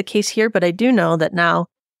that was the case here, but I do know that now,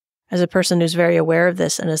 as a person who's very aware of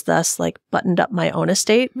this and has thus buttoned up my own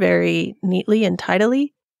estate very neatly and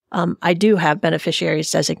tidily, I do have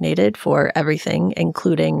beneficiaries designated for everything,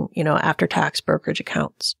 including, after-tax brokerage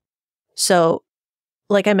accounts. So,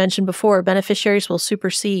 like I mentioned before, beneficiaries will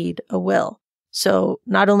supersede a will. So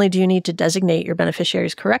not only do you need to designate your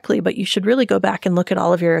beneficiaries correctly, but you should really go back and look at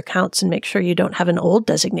all of your accounts and make sure you don't have an old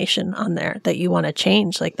designation on there that you want to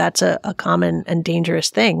change. Like that's a common and dangerous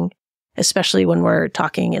thing, especially when we're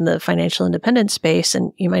talking in the financial independence space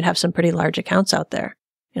and you might have some pretty large accounts out there.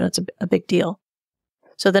 It's a big deal.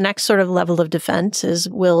 So the next sort of level of defense is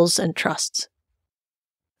wills and trusts.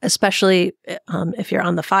 Especially if you're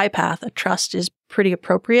on the FI path, a trust is pretty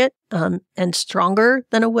appropriate and stronger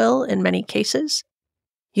than a will in many cases.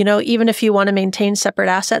 Even if you want to maintain separate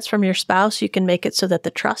assets from your spouse, you can make it so that the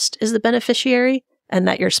trust is the beneficiary and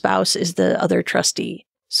that your spouse is the other trustee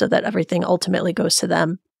so that everything ultimately goes to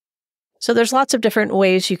them. So there's lots of different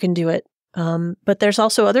ways you can do it. But there's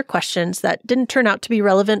also other questions that didn't turn out to be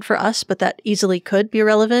relevant for us, but that easily could be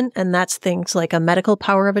relevant. And that's things like a medical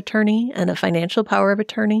power of attorney and a financial power of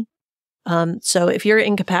attorney. So if you're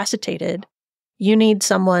incapacitated, you need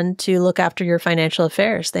someone to look after your financial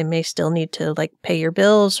affairs. They may still need to pay your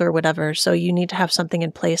bills or whatever. So you need to have something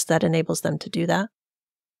in place that enables them to do that.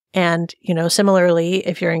 And, similarly,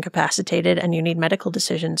 if you're incapacitated and you need medical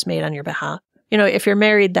decisions made on your behalf, if you're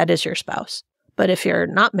married, that is your spouse. But if you're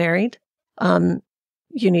not married,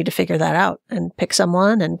 you need to figure that out and pick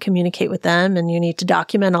someone and communicate with them. And you need to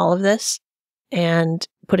document all of this and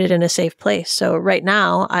put it in a safe place. So right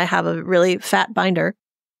now I have a really fat binder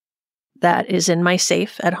that is in my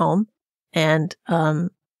safe at home. And,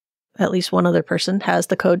 at least one other person has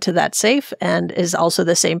the code to that safe and is also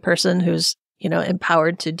the same person who's,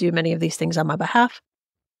 empowered to do many of these things on my behalf.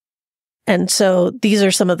 And so these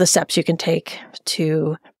are some of the steps you can take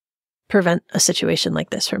to prevent a situation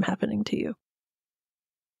like this from happening to you.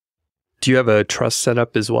 Do you have a trust set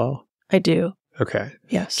up as well? I do. Okay.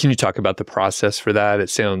 Yes. Can you talk about the process for that?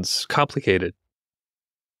 It sounds complicated.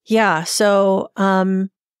 Yeah. So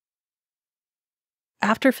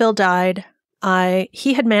after Phil died,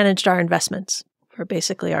 he had managed our investments for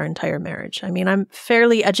basically our entire marriage. I mean, I'm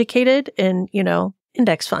fairly educated in,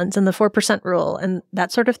 index funds and the 4% rule and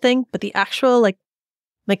that sort of thing, but the actual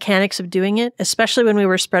mechanics of doing it, especially when we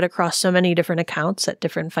were spread across so many different accounts at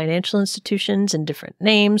different financial institutions and different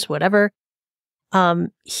names, whatever,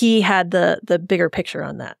 he had the bigger picture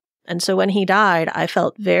on that. And so when he died, I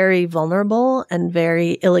felt very vulnerable and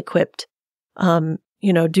very ill-equipped,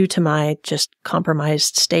 due to my just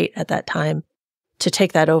compromised state at that time to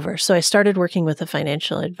take that over. So I started working with a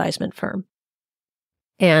financial advisement firm.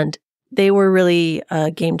 And they were really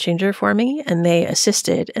a game changer for me, and they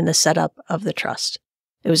assisted in the setup of the trust.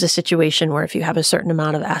 It was a situation where if you have a certain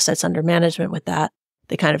amount of assets under management with that,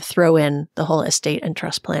 they kind of throw in the whole estate and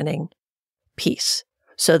trust planning piece.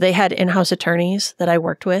 So they had in-house attorneys that I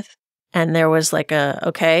worked with, and there was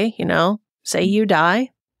say you die,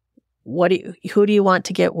 who do you want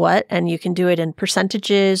to get what? And you can do it in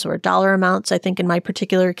percentages or dollar amounts. I think in my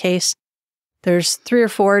particular case, there's 3 or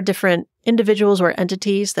 4 different individuals or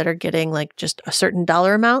entities that are getting like just a certain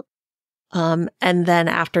dollar amount. And then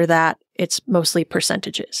after that, it's mostly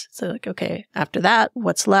percentages. So like, okay, after that,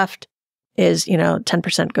 what's left is,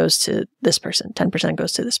 10% goes to this person, 10%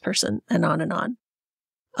 goes to this person, and on and on.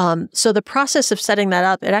 So the process of setting that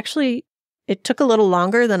up, it took a little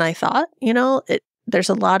longer than I thought. There's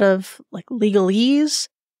a lot of like legalese,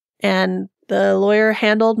 and the lawyer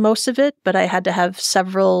handled most of it, but I had to have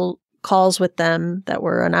several calls with them that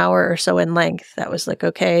were an hour or so in length. That was like,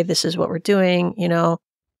 okay, this is what we're doing,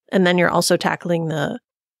 and then you're also tackling the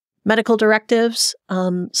medical directives,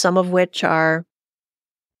 some of which are,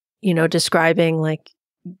 describing like,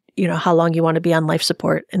 how long you want to be on life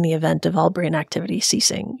support in the event of all brain activity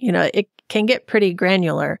ceasing. It can get pretty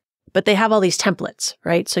granular, but they have all these templates,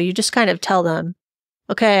 right? So you just kind of tell them,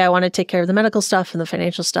 okay, I want to take care of the medical stuff and the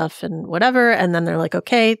financial stuff and whatever. And then they're like,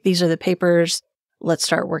 okay, these are the papers. Let's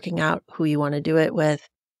start working out who you want to do it with.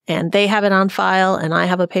 And they have it on file and I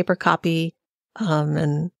have a paper copy.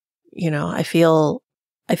 And, I feel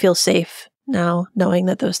safe now knowing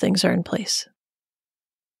that those things are in place.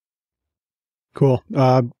 Cool.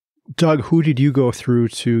 Doug, who did you go through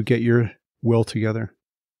to get your will together?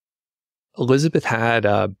 Elizabeth had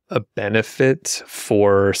a benefit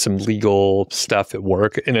for some legal stuff at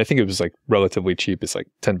work. And I think it was like relatively cheap. It's like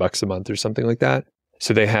 $10 a month or something like that.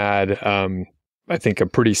 So they had, I think, a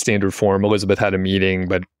pretty standard form. Elizabeth had a meeting,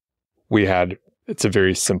 but it's a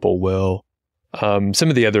very simple will. Some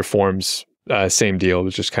of the other forms, same deal. It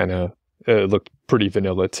was just kind of, looked pretty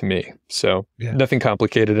vanilla to me. So Nothing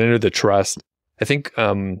complicated. I know the trust. I think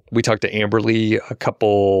we talked to Amberly a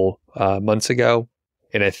couple months ago.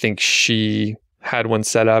 And I think she had one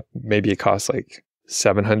set up. Maybe it costs like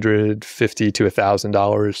 $750 to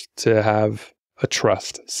 $1,000 to have a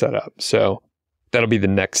trust set up. So that'll be the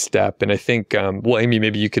next step. And I think, Amy,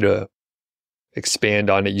 maybe you could expand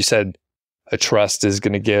on it. You said a trust is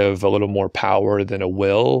going to give a little more power than a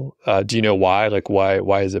will. Do you know why? Like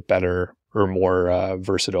why is it better or more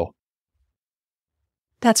versatile?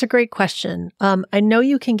 That's a great question. I know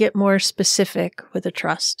you can get more specific with a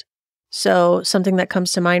trust. So something that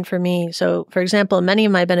comes to mind for me. So for example, many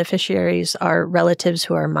of my beneficiaries are relatives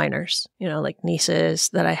who are minors, like nieces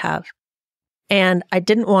that I have. And I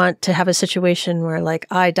didn't want to have a situation where like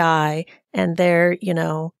I die and they're,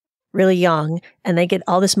 really young and they get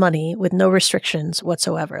all this money with no restrictions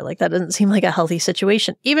whatsoever. Like that doesn't seem like a healthy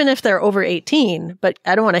situation, even if they're over 18, but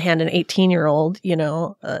I don't want to hand an 18-year-old,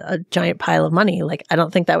 a giant pile of money. Like I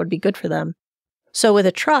don't think that would be good for them. So with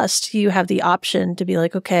a trust, you have the option to be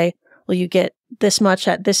like, okay, well, you get this much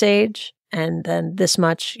at this age and then this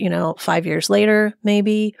much, 5 years later,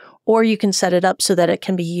 maybe, or you can set it up so that it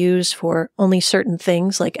can be used for only certain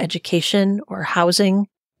things like education or housing,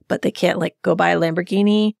 but they can't like go buy a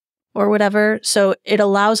Lamborghini or whatever. So it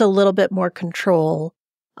allows a little bit more control,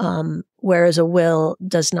 whereas a will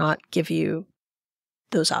does not give you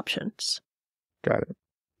those options. Got it.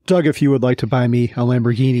 Doug, if you would like to buy me a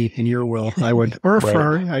Lamborghini in your will, I would, or a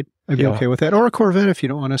Ferrari, I'd be okay with that. Or a Corvette if you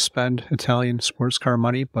don't want to spend Italian sports car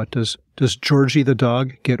money. But does Georgie the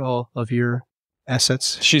dog get all of your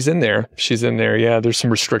assets? She's in there. Yeah, there's some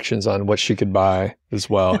restrictions on what she could buy as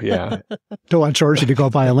well. Yeah. Don't want Georgie to go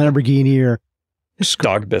buy a Lamborghini or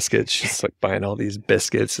dog biscuits. She's like buying all these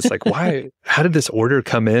biscuits. It's like, why? How did this order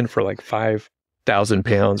come in for like 5,000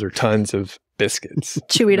 pounds or tons of biscuits?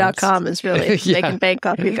 Chewy.com is really making bank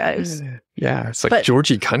off you guys. Yeah. It's like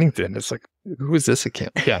Georgie Cunnington. It's like, who is this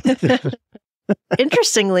account? Yeah.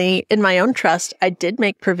 Interestingly, in my own trust, I did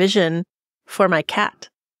make provision for my cat,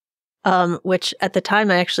 which at the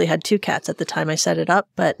time I actually had 2 cats at the time I set it up,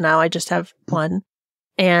 but now I just have one.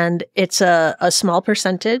 And it's a small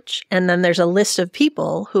percentage. And then there's a list of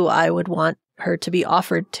people who I would want her to be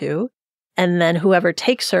offered to. And then whoever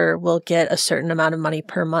takes her will get a certain amount of money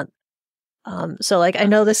per month. So like, I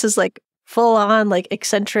know this is like full on like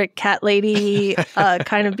eccentric cat lady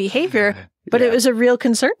kind of behavior, but it was a real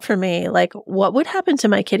concern for me. Like what would happen to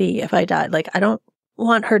my kitty if I died? Like, I don't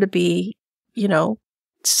want her to be,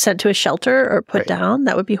 sent to a shelter or put down.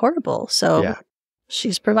 That would be horrible. So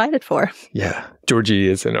she's provided for. Yeah. Georgie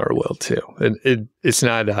is in our will too. And it's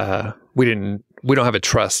not, we don't have a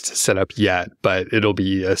trust set up yet, but it'll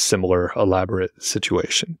be a similar elaborate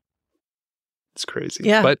situation. It's crazy.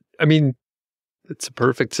 Yeah. But I mean, it's a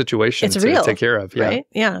perfect situation to take care of. Yeah. Right?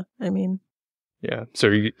 Yeah. I mean. Yeah. So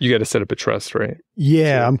you got to set up a trust, right?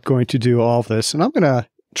 Yeah, I'm going to do all of this. And I'm going to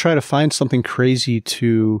try to find something crazy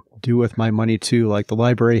to do with my money too. Like the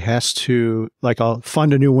library has to, like I'll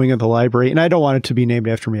fund a new wing of the library. And I don't want it to be named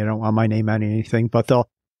after me. I don't want my name on anything. But they'll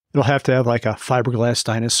it'll have to have like a fiberglass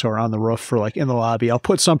dinosaur on the roof for like in the lobby. I'll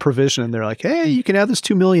put some provision in there like, hey, you can have this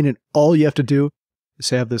 $2 million and all you have to do is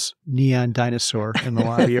have this neon dinosaur in the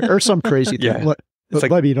lobby or some crazy thing. Yeah.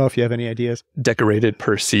 Let me know if you have any ideas. Decorated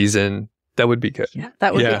per season. That would be good. Yeah,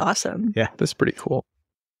 that would be awesome. Yeah. That's pretty cool.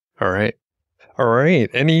 All right.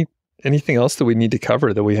 Anything else that we need to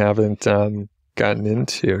cover that we haven't gotten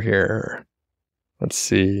into here? Let's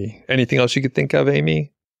see. Anything else you could think of,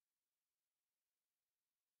 Amy?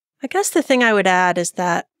 I guess the thing I would add is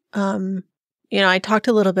that, I talked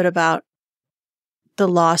a little bit about the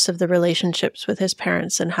loss of the relationships with his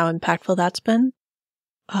parents and how impactful that's been.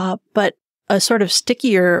 But a sort of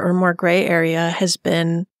stickier or more gray area has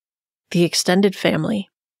been the extended family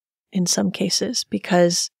in some cases,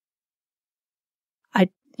 because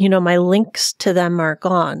my links to them are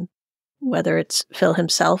gone, whether it's Phil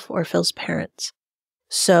himself or Phil's parents.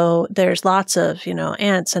 So there's lots of,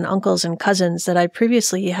 aunts and uncles and cousins that I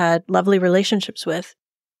previously had lovely relationships with.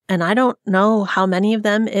 And I don't know how many of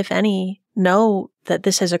them, if any, know that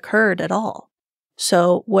this has occurred at all.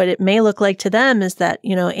 So what it may look like to them is that,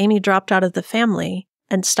 Amy dropped out of the family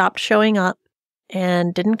and stopped showing up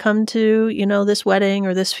and didn't come to, this wedding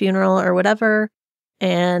or this funeral or whatever.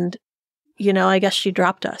 And, I guess she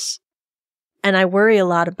dropped us. And I worry a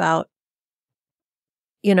lot about,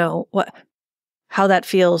 how that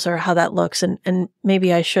feels or how that looks. And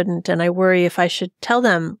maybe I shouldn't. And I worry if I should tell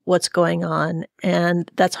them what's going on.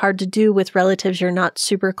 And that's hard to do with relatives you're not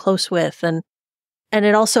super close with. And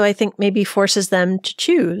it also, I think, maybe forces them to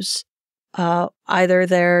choose either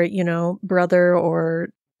their, brother or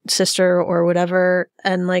sister or whatever.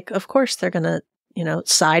 And of course, they're going to,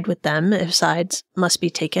 side with them if sides must be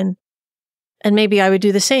taken. And maybe I would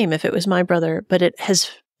do the same if it was my brother. But it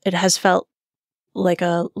has felt like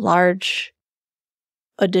a large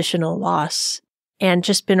additional loss and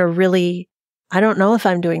just been I don't know if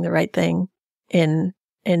I'm doing the right thing in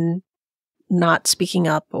not speaking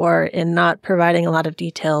up or in not providing a lot of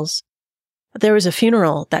details. There was a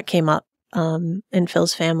funeral that came up in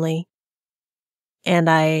Phil's family, and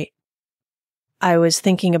I was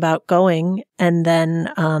thinking about going, and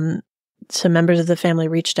then some members of the family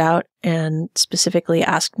reached out and specifically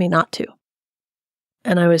asked me not to.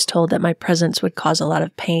 And I was told that my presence would cause a lot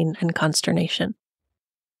of pain and consternation.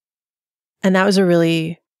 And that was a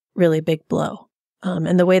really, really big blow.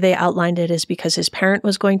 And the way they outlined it is because his parent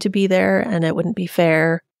was going to be there and it wouldn't be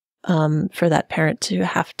fair for that parent to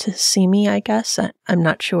have to see me, I guess. I'm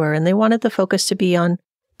not sure. And they wanted the focus to be on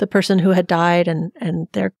the person who had died and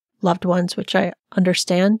their loved ones, which I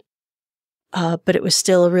understand. But it was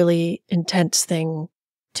still a really intense thing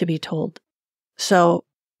to be told. So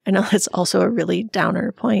I know that's also a really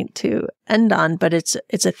downer point to end on, but it's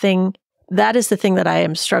a thing. That is the thing that I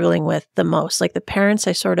am struggling with the most. Like the parents,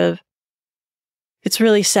 it's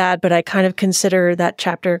really sad, but I kind of consider that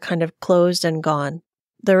chapter kind of closed and gone.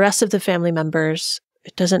 The rest of the family members,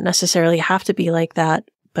 it doesn't necessarily have to be like that,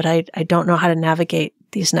 but I don't know how to navigate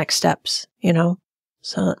these next steps,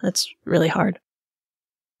 So it's really hard.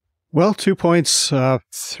 Well, 2 points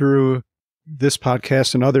through this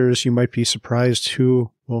podcast and others, you might be surprised who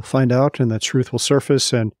will find out and the truth will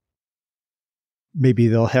surface, and maybe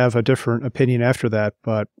they'll have a different opinion after that.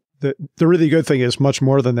 But the really good thing is much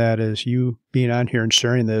more than that is you being on here and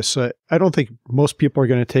sharing this. I don't think most people are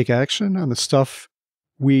going to take action on the stuff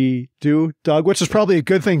we do, Doug, which is probably a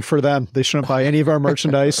good thing for them. They shouldn't buy any of our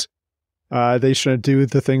merchandise. They shouldn't do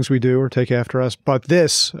the things we do or take after us. But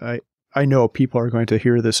this, I know people are going to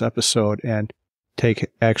hear this episode and take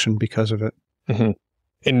action because of it. Mm-hmm.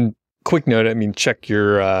 And quick note, check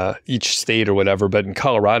your each state or whatever, but in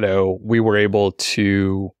Colorado, we were able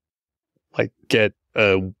to get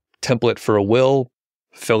a template for a will,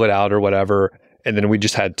 fill it out or whatever, and then we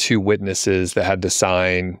just had 2 witnesses that had to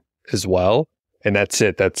sign as well. And that's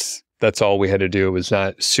it. That's all we had to do. It was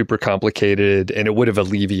not super complicated, and it would have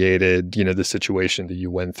alleviated, the situation that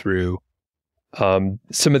you went through.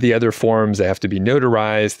 Some of the other forms, they have to be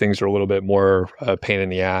notarized. Things are a little bit more pain in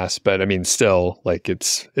the ass, but still,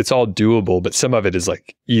 it's all doable. But some of it is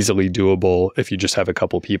easily doable if you just have a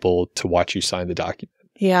couple people to watch you sign the document.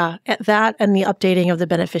 Yeah, that and the updating of the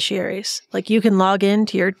beneficiaries. You can log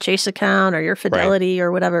into your Chase account or your Fidelity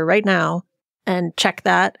or whatever right now and check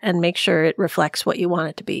that and make sure it reflects what you want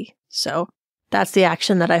it to be. So that's the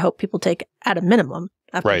action that I hope people take at a minimum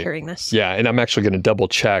after hearing this. Yeah, and I'm actually going to double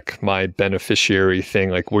check my beneficiary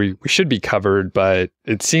thing. We should be covered, but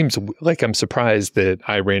it seems like I'm surprised that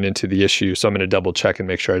I ran into the issue. So I'm going to double check and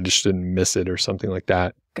make sure I just didn't miss it or something like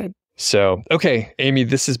that. Good. So, okay, Amy,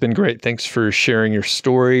 this has been great. Thanks for sharing your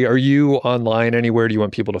story. Are you online anywhere? Do you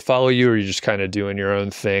want people to follow you, or are you just kind of doing your own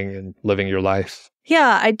thing and living your life?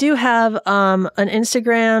 Yeah, I do have an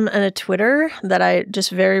Instagram and a Twitter that I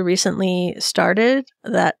just very recently started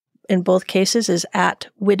that in both cases is at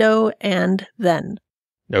Widow and Then.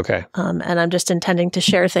 Okay. And I'm just intending to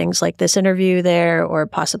share things like this interview there or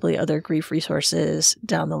possibly other grief resources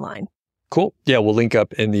down the line. Cool. Yeah, we'll link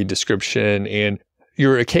up in the description. And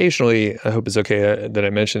you're occasionally, I hope it's okay that I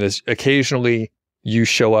mentioned this, occasionally you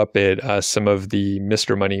show up at some of the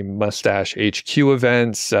Mr. Money Mustache HQ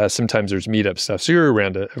events. Sometimes there's meetup stuff. So you're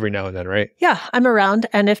around every now and then, right? Yeah, I'm around.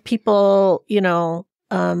 And if people,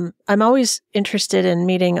 I'm always interested in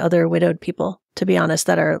meeting other widowed people, to be honest,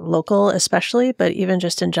 that are local especially, but even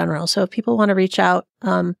just in general. So if people want to reach out,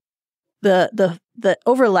 the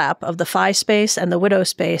overlap of the FI space and the widow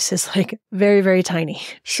space is like very, very tiny.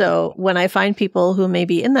 So when I find people who may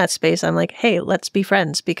be in that space, I'm like, hey, let's be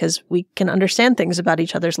friends because we can understand things about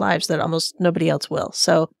each other's lives that almost nobody else will.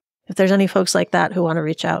 So if there's any folks like that who want to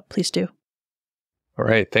reach out, please do. All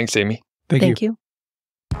right. Thanks, Amy. Thank you.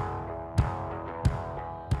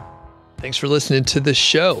 Thanks for listening to the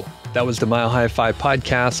show. That was the Mile High FI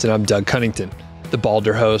podcast, and I'm Doug Cunnington, the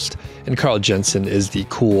balder host, and Carl Jensen is the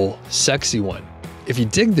cool, sexy one. If you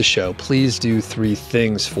dig the show, please do 3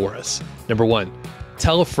 things for us. Number 1,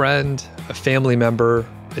 tell a friend, a family member,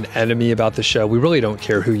 an enemy about the show. We really don't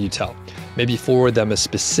care who you tell. Maybe forward them a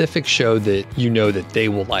specific show that you know that they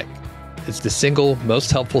will like. It's the single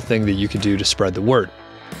most helpful thing that you can do to spread the word.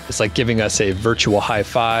 It's like giving us a virtual high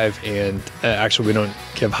five, and actually we don't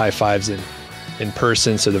give high fives in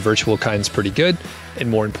person, so the virtual kind's pretty good. And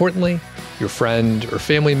more importantly, your friend or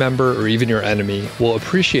family member or even your enemy will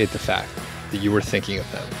appreciate the fact that you were thinking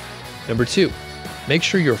of them. Number 2, make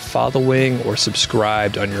sure you're following or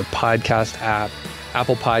subscribed on your podcast app,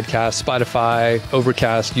 Apple Podcasts, Spotify,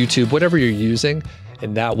 Overcast, YouTube, whatever you're using,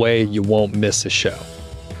 and that way you won't miss a show.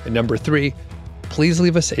 And number 3, please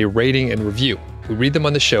leave us a rating and review. We read them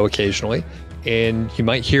on the show occasionally, and you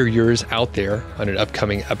might hear yours out there on an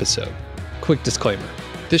upcoming episode. Quick disclaimer,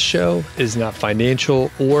 this show is not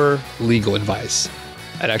financial or legal advice.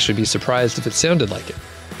 I'd actually be surprised if it sounded like it.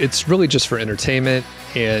 It's really just for entertainment,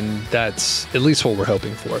 and that's at least what we're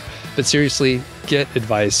hoping for. But seriously, get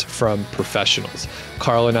advice from professionals.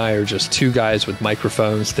 Carl and I are just 2 guys with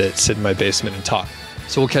microphones that sit in my basement and talk.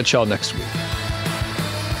 So we'll catch y'all next week.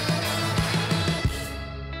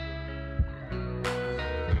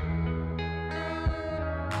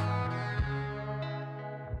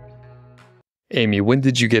 Amy, when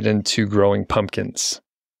did you get into growing pumpkins?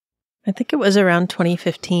 I think it was around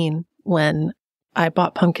 2015 when I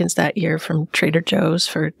bought pumpkins that year from Trader Joe's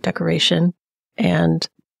for decoration. And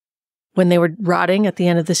when they were rotting at the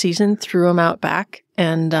end of the season, threw them out back.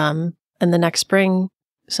 And the next spring,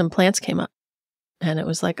 some plants came up. And it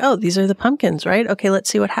was like, oh, these are the pumpkins, right? Okay, let's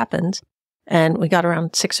see what happens. And we got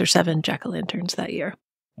around 6 or 7 jack-o'-lanterns that year.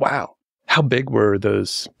 Wow. How big were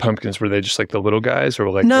those pumpkins? Were they just like the little guys or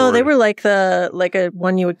like? No, they were like a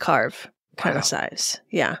one you would carve kind of size.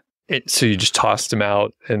 Yeah. So you just tossed them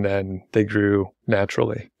out and then they grew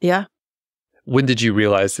naturally. Yeah. When did you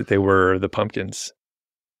realize that they were the pumpkins?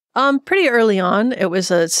 Pretty early on. It was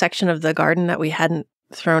a section of the garden that we hadn't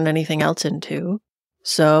thrown anything else into.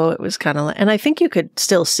 So it was kind of like, and I think you could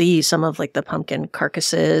still see some of like the pumpkin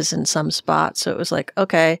carcasses in some spots. So it was like,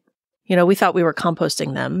 okay. We thought we were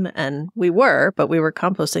composting them, and we were, but we were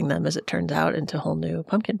composting them, as it turns out, into whole new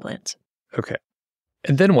pumpkin plants. Okay.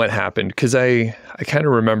 And then what happened? Because I kind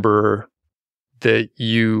of remember that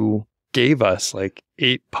you gave us like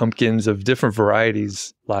 8 pumpkins of different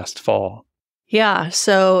varieties last fall. Yeah.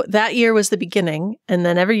 So that year was the beginning. And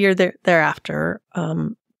then every year thereafter,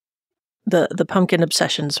 the pumpkin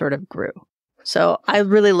obsession sort of grew. So I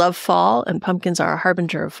really love fall, and pumpkins are a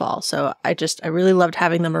harbinger of fall. So I really loved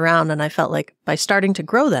having them around. And I felt like by starting to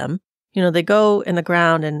grow them, they go in the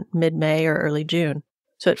ground in mid-May or early June.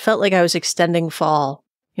 So it felt like I was extending fall.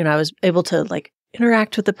 I was able to like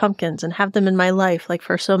interact with the pumpkins and have them in my life like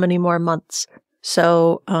for so many more months.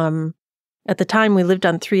 So at the time we lived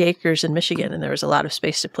on 3 acres in Michigan, and there was a lot of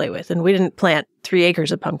space to play with. And we didn't plant 3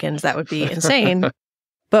 acres of pumpkins. That would be insane.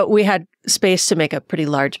 But we had space to make a pretty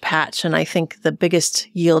large patch. And I think the biggest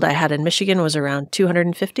yield I had in Michigan was around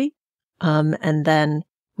 250. And then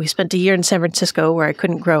we spent a year in San Francisco where I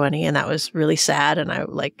couldn't grow any. And that was really sad. And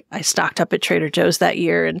I stocked up at Trader Joe's that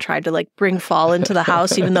year and tried to like bring fall into the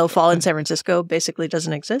house, even though fall in San Francisco basically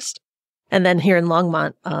doesn't exist. And then here in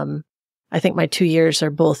Longmont, I think my 2 years are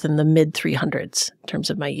both in the mid 300s in terms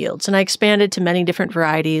of my yields. And I expanded to many different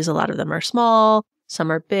varieties. A lot of them are small. Some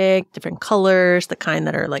are big, different colors, the kind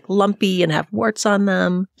that are like lumpy and have warts on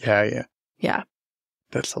them. Yeah. Yeah.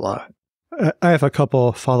 That's a lot. I have a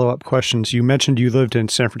couple follow-up questions. You mentioned you lived in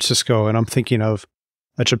San Francisco, and I'm thinking of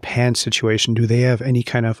a Japan situation. Do they have any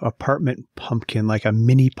kind of apartment pumpkin, like a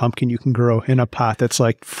mini pumpkin you can grow in a pot that's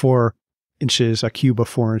like 4 inches, a cube of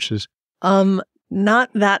 4 inches? Not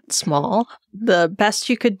that small. The best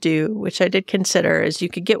you could do, which I did consider, is you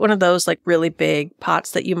could get one of those like really big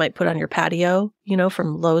pots that you might put on your patio,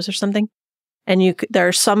 from Lowe's or something. And there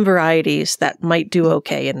are some varieties that might do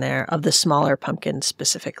okay in there of the smaller pumpkins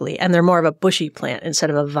specifically. And they're more of a bushy plant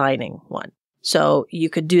instead of a vining one. So you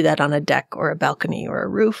could do that on a deck or a balcony or a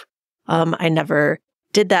roof. I never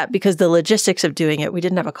did that because the logistics of doing it, we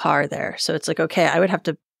didn't have a car there. So it's like, okay, I would have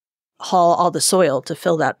to haul all the soil to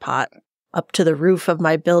fill that pot up to the roof of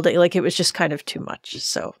my building. Like it was just kind of too much.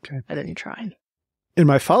 So I didn't try. In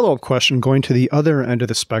my follow-up question, going to the other end of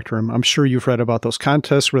the spectrum, I'm sure you've read about those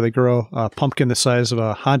contests where they grow a pumpkin the size of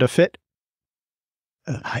a Honda Fit.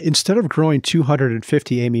 Instead of growing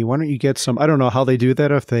 250, Amy, why don't you get some, I don't know how they do that,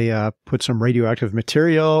 if they put some radioactive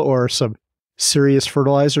material or some serious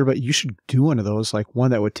fertilizer, but you should do one of those, like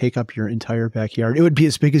one that would take up your entire backyard. It would be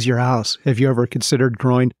as big as your house. Have you ever considered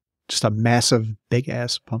growing just a massive,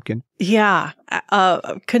 big-ass pumpkin? Yeah,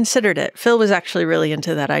 considered it. Phil was actually really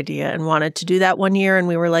into that idea and wanted to do that one year, and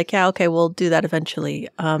we were like, yeah, okay, we'll do that eventually.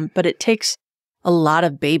 But it takes a lot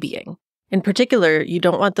of babying. In particular, you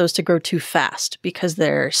don't want those to grow too fast because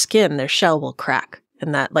their skin, their shell will crack,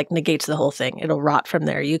 and that like negates the whole thing. It'll rot from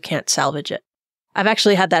there. You can't salvage it. I've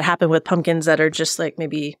actually had that happen with pumpkins that are just like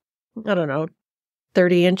maybe,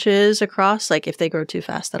 30 inches across. Like if they grow too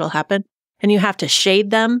fast, that'll happen. And you have to shade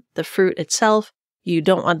them, the fruit itself. You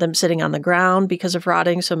don't want them sitting on the ground because of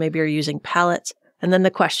rotting, so maybe you're using pallets. And then the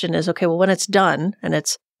question is, okay, well, when it's done and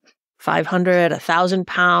it's 500, 1,000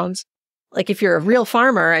 pounds, like if you're a real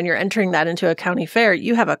farmer and you're entering that into a county fair,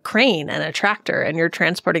 you have a crane and a tractor and you're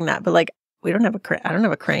transporting that. But like, we don't have a crane. I don't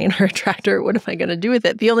have a crane or a tractor. What am I going to do with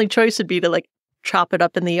it? The only choice would be to like chop it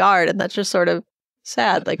up in the yard. And that's just sort of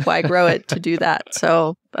sad. Like, why grow it to do that?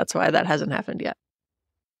 So that's why that hasn't happened yet.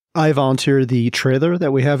 I volunteer the trailer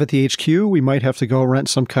that we have at the HQ. We might have to go rent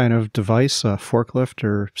some kind of device, a forklift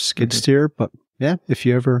or skid steer. But yeah, if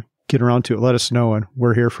you ever get around to it, let us know and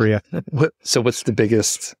we're here for you. So what's the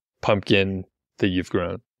biggest pumpkin that you've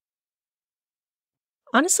grown?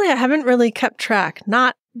 Honestly, I haven't really kept track.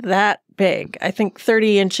 Not that big. I think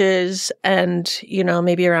 30 inches and,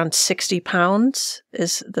 maybe around 60 pounds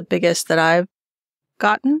is the biggest that I've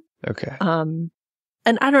gotten. Okay.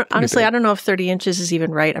 And I don't know if 30 inches is even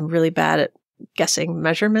right. I'm really bad at guessing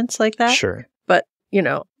measurements like that. Sure. But, yay.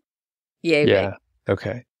 Yeah. Big.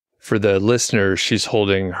 Okay. For the listener, she's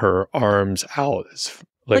holding her arms out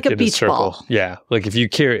like a in beach a circle. ball. Yeah. Like if you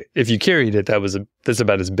carried it, that's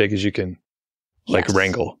about as big as you can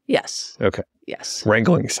wrangle. Yes. Okay. Yes.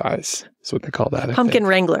 Wrangling size is what they call that. Pumpkin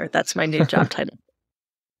wrangler. That's my new job title.